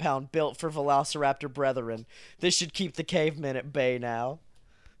compound built for Velociraptor brethren. This should keep the cavemen at bay now.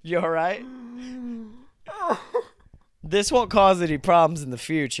 You alright? This won't cause any problems in the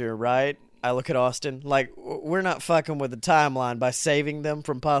future, right? I look at Austin. Like, we're not fucking with the timeline by saving them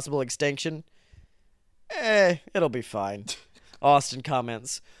from possible extinction. It'll be fine. Austin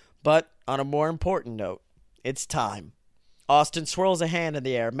comments. But on a more important note, it's time. Austin swirls a hand in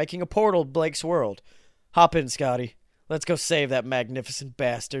the air, making a portal to Blake's world. Hop in, Scotty. Let's go save that magnificent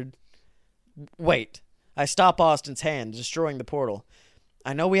bastard. Wait. I stop Austin's hand, destroying the portal.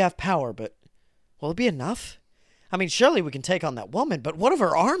 I know we have power, but will it be enough? I mean, surely we can take on that woman, but what of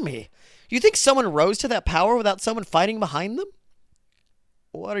her army? You think someone rose to that power without someone fighting behind them?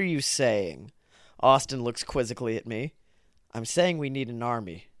 What are you saying? Austin looks quizzically at me. I'm saying we need an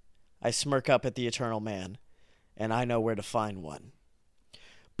army. I smirk up at the Eternal Man, and I know where to find one.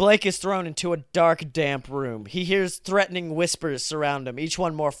 Blake is thrown into a dark, damp room. He hears threatening whispers surround him, each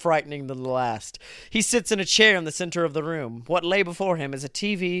one more frightening than the last. He sits in a chair in the center of the room. What lay before him is a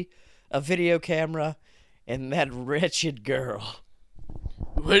TV, a video camera, and that wretched girl.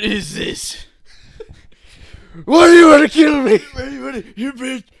 What is this? Why do you want to kill me? You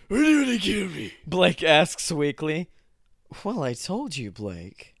bitch, why do you want to kill me? Blake asks weakly. Well, I told you,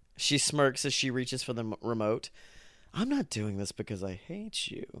 Blake. She smirks as she reaches for the remote. I'm not doing this because I hate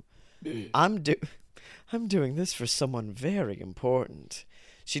you. I'm doing this for someone very important.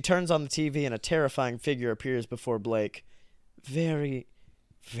 She turns on the TV and a terrifying figure appears before Blake. Very,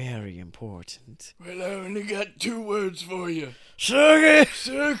 very important. Well, I only got 2 words for you. Suck it!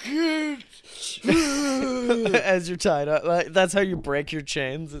 Suck it! As you're tied up. Like, that's how you break your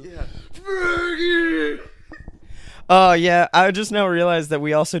chains. Yeah. Suck it! Oh, yeah, I just now realized that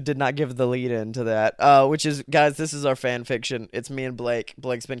we also did not give the lead-in to that, which is, guys, this is our fan fiction. It's me and Blake.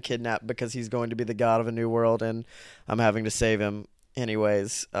 Blake's been kidnapped because he's going to be the god of a new world, and I'm having to save him.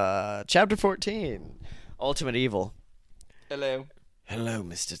 Anyways, Chapter 14, Ultimate Evil. Hello. Hello,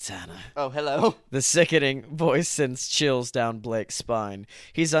 Mr. Tanner. Oh, hello. The sickening voice sends chills down Blake's spine.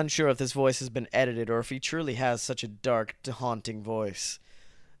 He's unsure if this voice has been edited or if he truly has such a dark, haunting voice.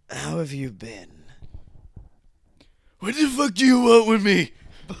 How have you been? What the fuck do you want with me?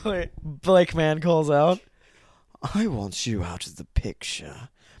 Blake Man calls out. I want you out of the picture,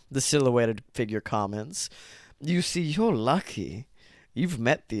 the silhouetted figure comments. You see, you're lucky. You've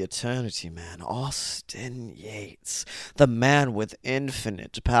met the Eternity Man, Austin Yates, the man with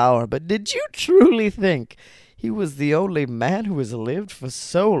infinite power. But did you truly think he was the only man who has lived for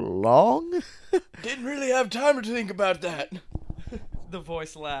so long? Didn't really have time to think about that. The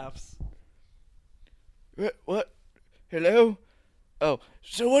voice laughs. What? Hello? Oh,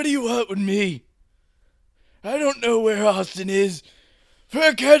 so what do you want with me? I don't know where Austin is.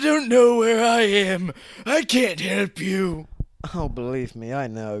 Fuck, I don't know where I am. I can't help you. Oh, believe me, I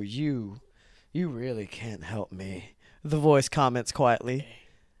know. You really can't help me. The voice comments quietly.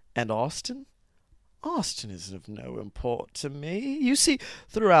 And Austin? Austin is of no import to me. You see,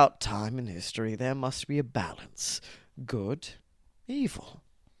 throughout time and history, there must be a balance. Good, evil.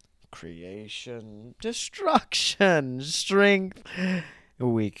 Creation, destruction, strength,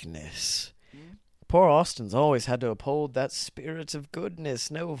 weakness. Poor Austin's always had to uphold that spirit of goodness.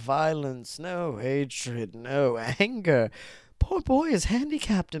 No violence, no hatred, no anger. Poor boy has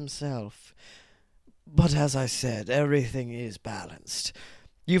handicapped himself. But as I said, everything is balanced.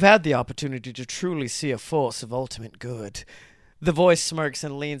 You've had the opportunity to truly see a force of ultimate good. The voice smirks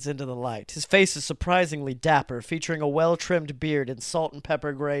and leans into the light. His face is surprisingly dapper, featuring a well-trimmed beard and salt and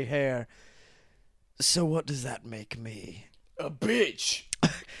pepper gray hair. So what does that make me? A bitch.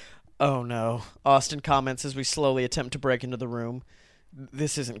 Oh no, Austin comments as we slowly attempt to break into the room.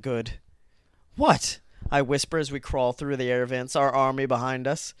 This isn't good. What? I whisper as we crawl through the air vents, our army behind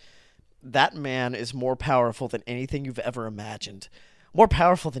us. That man is more powerful than anything you've ever imagined. More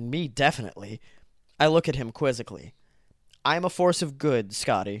powerful than me, definitely. I look at him quizzically. I am a force of good,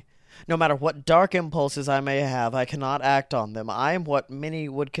 Scotty. No matter what dark impulses I may have, I cannot act on them. I am what many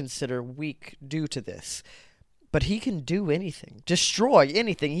would consider weak due to this. But he can do anything, destroy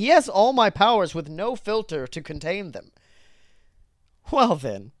anything. He has all my powers with no filter to contain them. Well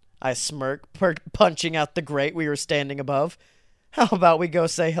then, I smirk, punching out the grate we were standing above. How about we go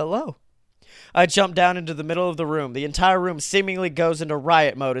say hello? I jump down into the middle of the room. The entire room seemingly goes into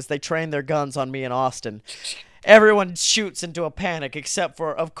riot mode as they train their guns on me and Austin. Everyone shoots into a panic except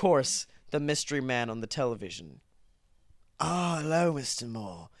for, of course, the mystery man on the television. "Ah, hello, Mr.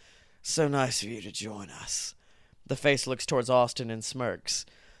 Moore. So nice of you to join us." The face looks towards Austin and smirks.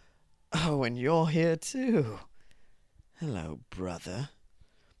 "Oh, and you're here too. Hello, brother."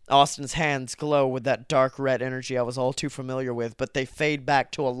 Austin's hands glow with that dark red energy I was all too familiar with, but they fade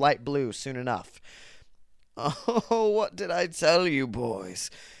back to a light blue soon enough. "Oh, what did I tell you, boys?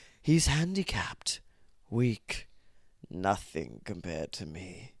 He's handicapped. Weak. Nothing compared to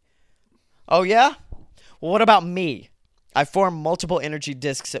me." "Oh, yeah? Well, what about me?" I formed multiple energy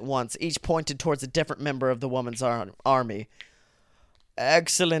discs at once, each pointed towards a different member of the woman's army.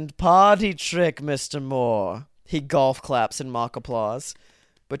 "Excellent party trick, Mr. Moore." He golf claps in mock applause.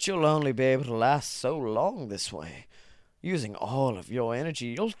 "But you'll only be able to last so long this way. Using all of your energy,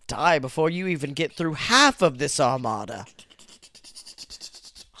 you'll die before you even get through half of this armada."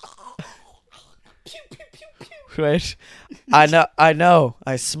 Right? I know,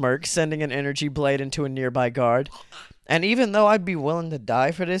 I smirk, sending an energy blade into a nearby guard. "And even though I'd be willing to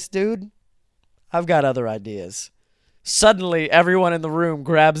die for this dude, I've got other ideas." Suddenly, everyone in the room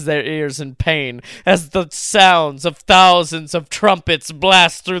grabs their ears in pain as the sounds of thousands of trumpets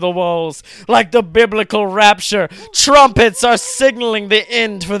blast through the walls. Like the biblical rapture, trumpets are signaling the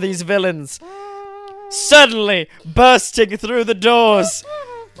end for these villains. Suddenly, bursting through the doors,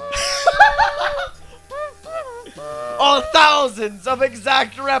 are thousands of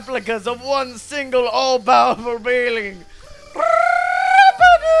exact replicas of one single all-powerful being.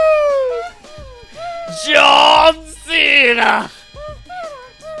 John Cena!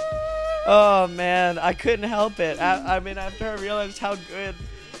 Oh man, I couldn't help it. I mean, after I realized how good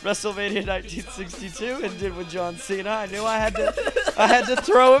WrestleMania 1962 ended with John Cena, I knew I had to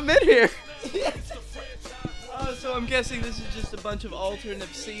throw him in here. So I'm guessing this is just a bunch of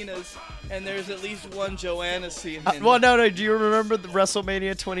alternate Cenas, and there's at least one Joanna Cena. Well, no. Do you remember the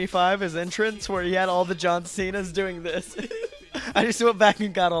WrestleMania 25, his entrance, where he had all the John Cenas doing this? I just went back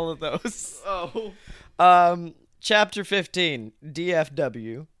and got all of those. Oh. Chapter 15,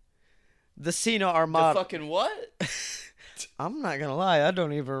 DFW. The Cena Armada. The fucking what? I'm not gonna lie, I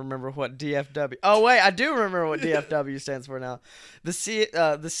don't even remember what DFW. Oh wait, I do remember what DFW stands for now. The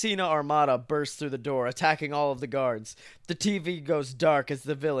Cena Armada bursts through the door, attacking all of the guards. The TV goes dark as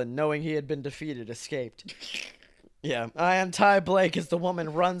the villain, knowing he had been defeated, escaped. Yeah, I untie Blake as the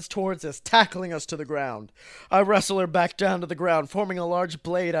woman runs towards us, tackling us to the ground. I wrestle her back down to the ground, forming a large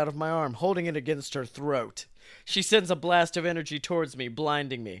blade out of my arm, holding it against her throat. She sends a blast of energy towards me,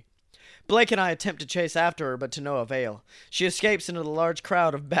 blinding me. Blake and I attempt to chase after her, but to no avail. She escapes into the large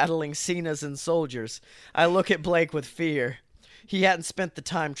crowd of battling Cenas and soldiers. I look at Blake with fear. He hadn't spent the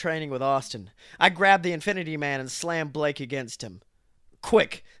time training with Austin. I grab the Infinity Man and slam Blake against him.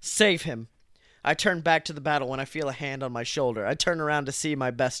 "Quick, save him." I turn back to the battle when I feel a hand on my shoulder. I turn around to see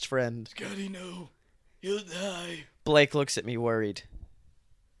my best friend. "Scotty, no. You'll die." Blake looks at me worried.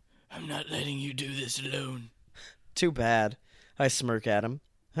 "I'm not letting you do this alone." "Too bad." I smirk at him.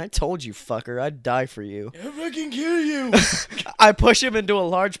 "I told you, fucker, I'd die for you." "I'll fucking kill you." I push him into a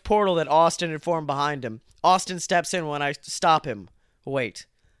large portal that Austin had formed behind him. Austin steps in when I stop him. Wait,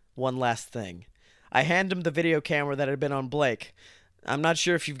 one last thing. I hand him the video camera that had been on Blake. I'm not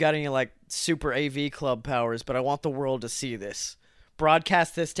sure if you've got any, super AV club powers, but I want the world to see this.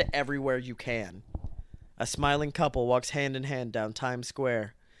 Broadcast this to everywhere you can. A smiling couple walks hand in hand down Times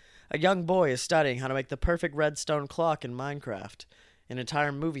Square. A young boy is studying how to make the perfect redstone clock in Minecraft. An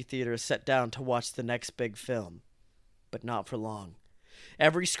entire movie theater is set down to watch the next big film. But not for long.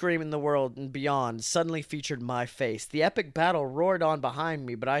 Every screen in the world and beyond suddenly featured my face. The epic battle roared on behind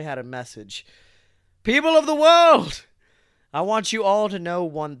me, but I had a message. People of the world! I want you all to know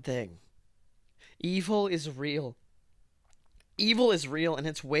one thing. Evil is real. Evil is real and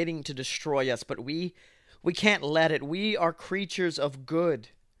it's waiting to destroy us, but we can't let it. We are creatures of good.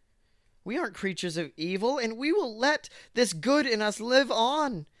 We aren't creatures of evil, and we will let this good in us live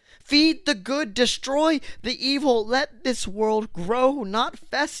on. Feed the good, destroy the evil. Let this world grow, not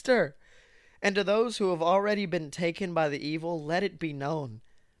fester. And to those who have already been taken by the evil, let it be known.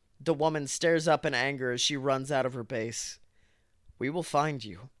 The woman stares up in anger as she runs out of her base. We will find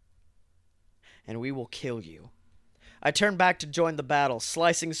you, and we will kill you. I turn back to join the battle,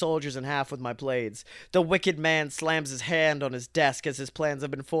 slicing soldiers in half with my blades. The wicked man slams his hand on his desk as his plans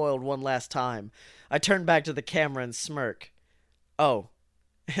have been foiled one last time. I turn back to the camera and smirk. Oh,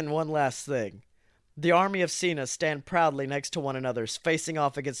 and one last thing. The army of Cena stand proudly next to one another, facing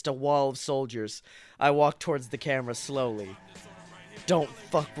off against a wall of soldiers. I walk towards the camera slowly. Don't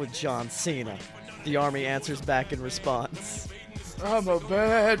fuck with John Cena. The army answers back in response. I'm a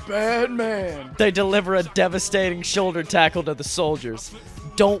bad, bad man. They deliver a devastating shoulder tackle to the soldiers.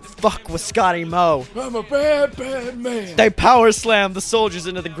 Don't fuck with Scotty Moe. I'm a bad, bad man. They power slam the soldiers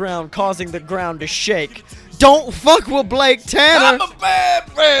into the ground, causing the ground to shake. Don't fuck with Blake Tanner. I'm a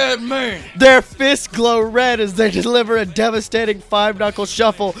bad, bad man. Their fists glow red as they deliver a devastating five-knuckle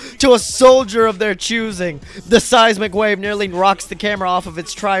shuffle to a soldier of their choosing. The seismic wave nearly rocks the camera off of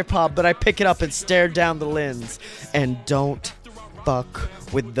its tripod, but I pick it up and stare down the lens. And don't fuck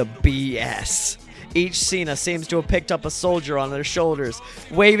with the BS. Each Cena seems to have picked up a soldier on their shoulders,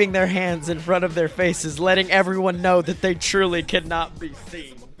 waving their hands in front of their faces, letting everyone know that they truly cannot be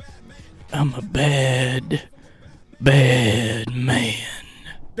seen. I'm a bad, bad man.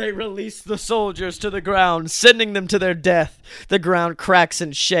 They release the soldiers to the ground, sending them to their death. The ground cracks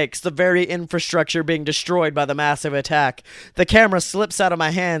and shakes, the very infrastructure being destroyed by the massive attack. The camera slips out of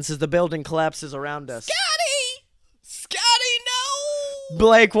my hands as the building collapses around us. Scotty, no!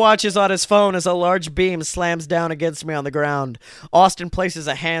 Blake watches on his phone as a large beam slams down against me on the ground. Austin places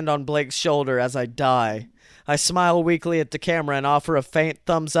a hand on Blake's shoulder as I die. I smile weakly at the camera and offer a faint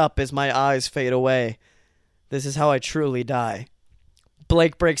thumbs up as my eyes fade away. This is how I truly die.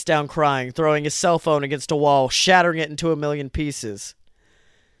 Blake breaks down crying, throwing his cell phone against a wall, shattering it into a million pieces.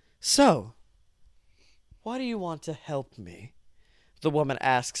 So, why do you want to help me? The woman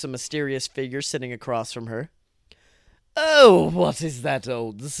asks a mysterious figure sitting across from her. Oh, what is that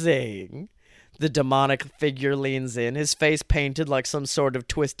old saying? The demonic figure leans in, his face painted like some sort of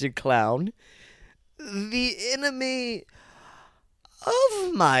twisted clown. The enemy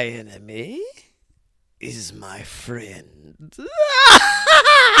of my enemy is my friend.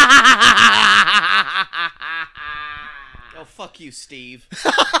 Oh, fuck you, Steve.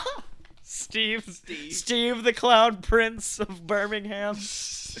 Steve, the Clown Prince of Birmingham.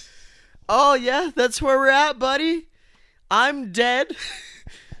 Oh, yeah, that's where we're at, buddy. I'm dead.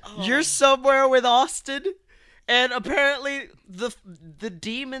 You're somewhere with Austin. And apparently the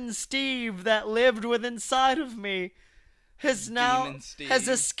demon Steve that lived within inside of me has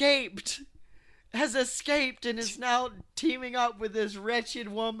escaped. Has escaped and is now teaming up with this wretched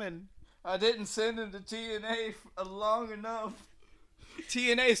woman. I didn't send him to TNA long enough.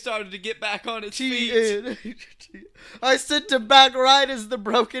 TNA started to get back on its feet. I sent him back right as the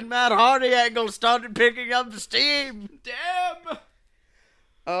broken Matt Hardy angle started picking up steam. Damn!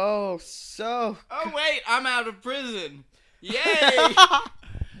 Oh, so... Oh, wait, I'm out of prison. Yay!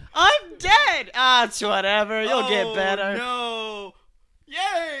 I'm dead! Ah, it's whatever. You'll get better. No!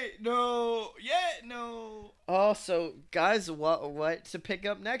 Yay! No! Yeah, no! Oh, so, guys, what to pick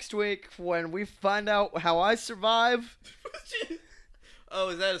up next week when we find out how I survive? Oh,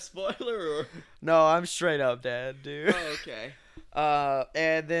 is that a spoiler, or...? No, I'm straight up dead, dude. Oh, okay.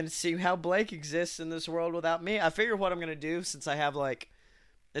 And then see how Blake exists in this world without me. I figure what I'm going to do, since I have,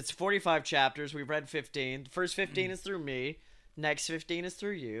 it's 45 chapters. We've read 15. The first 15 is through me. Next 15 is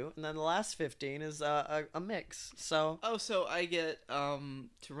through you. And then the last 15 is a mix. So. Oh, so I get to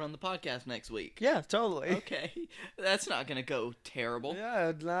run the podcast next week. Yeah, totally. Okay. That's not going to go terrible.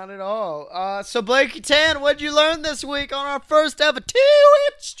 Yeah, not at all. So, Blakey Tan, what'd you learn this week on our first ever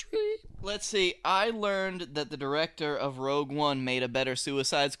 2-Hip Street? Let's see. I learned that the director of Rogue One made a better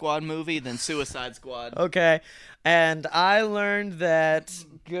Suicide Squad movie than Suicide Squad. Okay. And I learned that,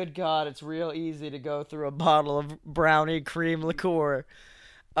 good God, it's real easy to go through a bottle of brownie cream liqueur.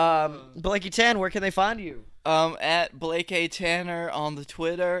 Blakey Tan, where can they find you? At Blake A. Tanner on the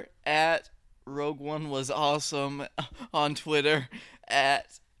Twitter, at Rogue One was awesome on Twitter,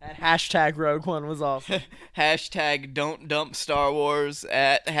 at hashtag Rogue One was awesome. hashtag Don't Dump Star Wars,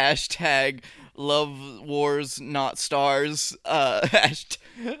 at hashtag Love Wars Not Stars,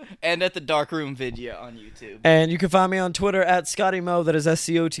 and at the Darkroom video on YouTube. And you can find me on Twitter at ScottyMo, that is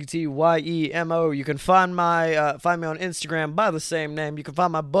SCOTTYEMO. You can find me on Instagram by the same name. You can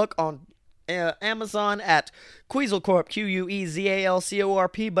find my book on Amazon at Queezalcorp,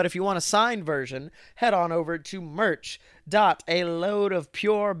 QUEZALCORP. But if you want a signed version, head on over to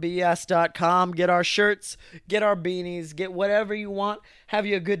merch.aloadofpurebs.com. Get our shirts, get our beanies, get whatever you want. Have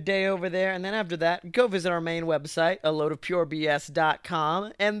you a good day over there. And then after that, go visit our main website,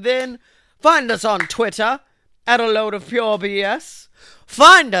 aloadofpurebs.com. And then find us on Twitter at aloadofpurebs.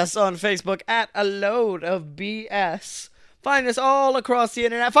 Find us on Facebook at aloadofbs. Find us all across the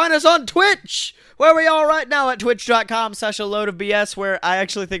internet. Find us on Twitch, where we are right now at twitch.com/aloadofbs, where I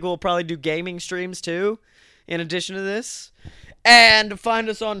actually think we'll probably do gaming streams too, in addition to this. And find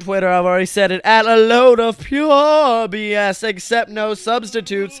us on Twitter, I've already said it, at aloadofpurebs, except no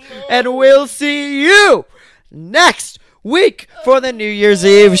substitutes. And we'll see you next week for the New Year's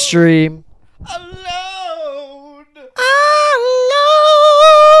Eve stream. Alone! Alone!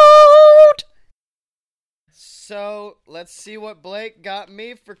 So let's see what Blake got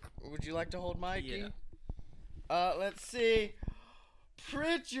me for. Would you like to hold my key? Yeah. Let's see.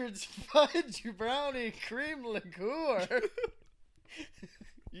 Pritchard's Fudge Brownie Cream Liqueur.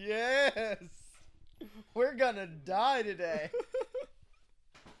 Yes. We're gonna die today.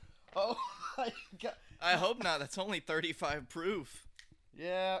 Oh my god. I hope not. That's only 35 proof.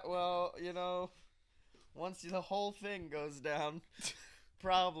 Yeah, well, once the whole thing goes down,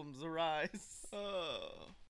 problems arise. Oh.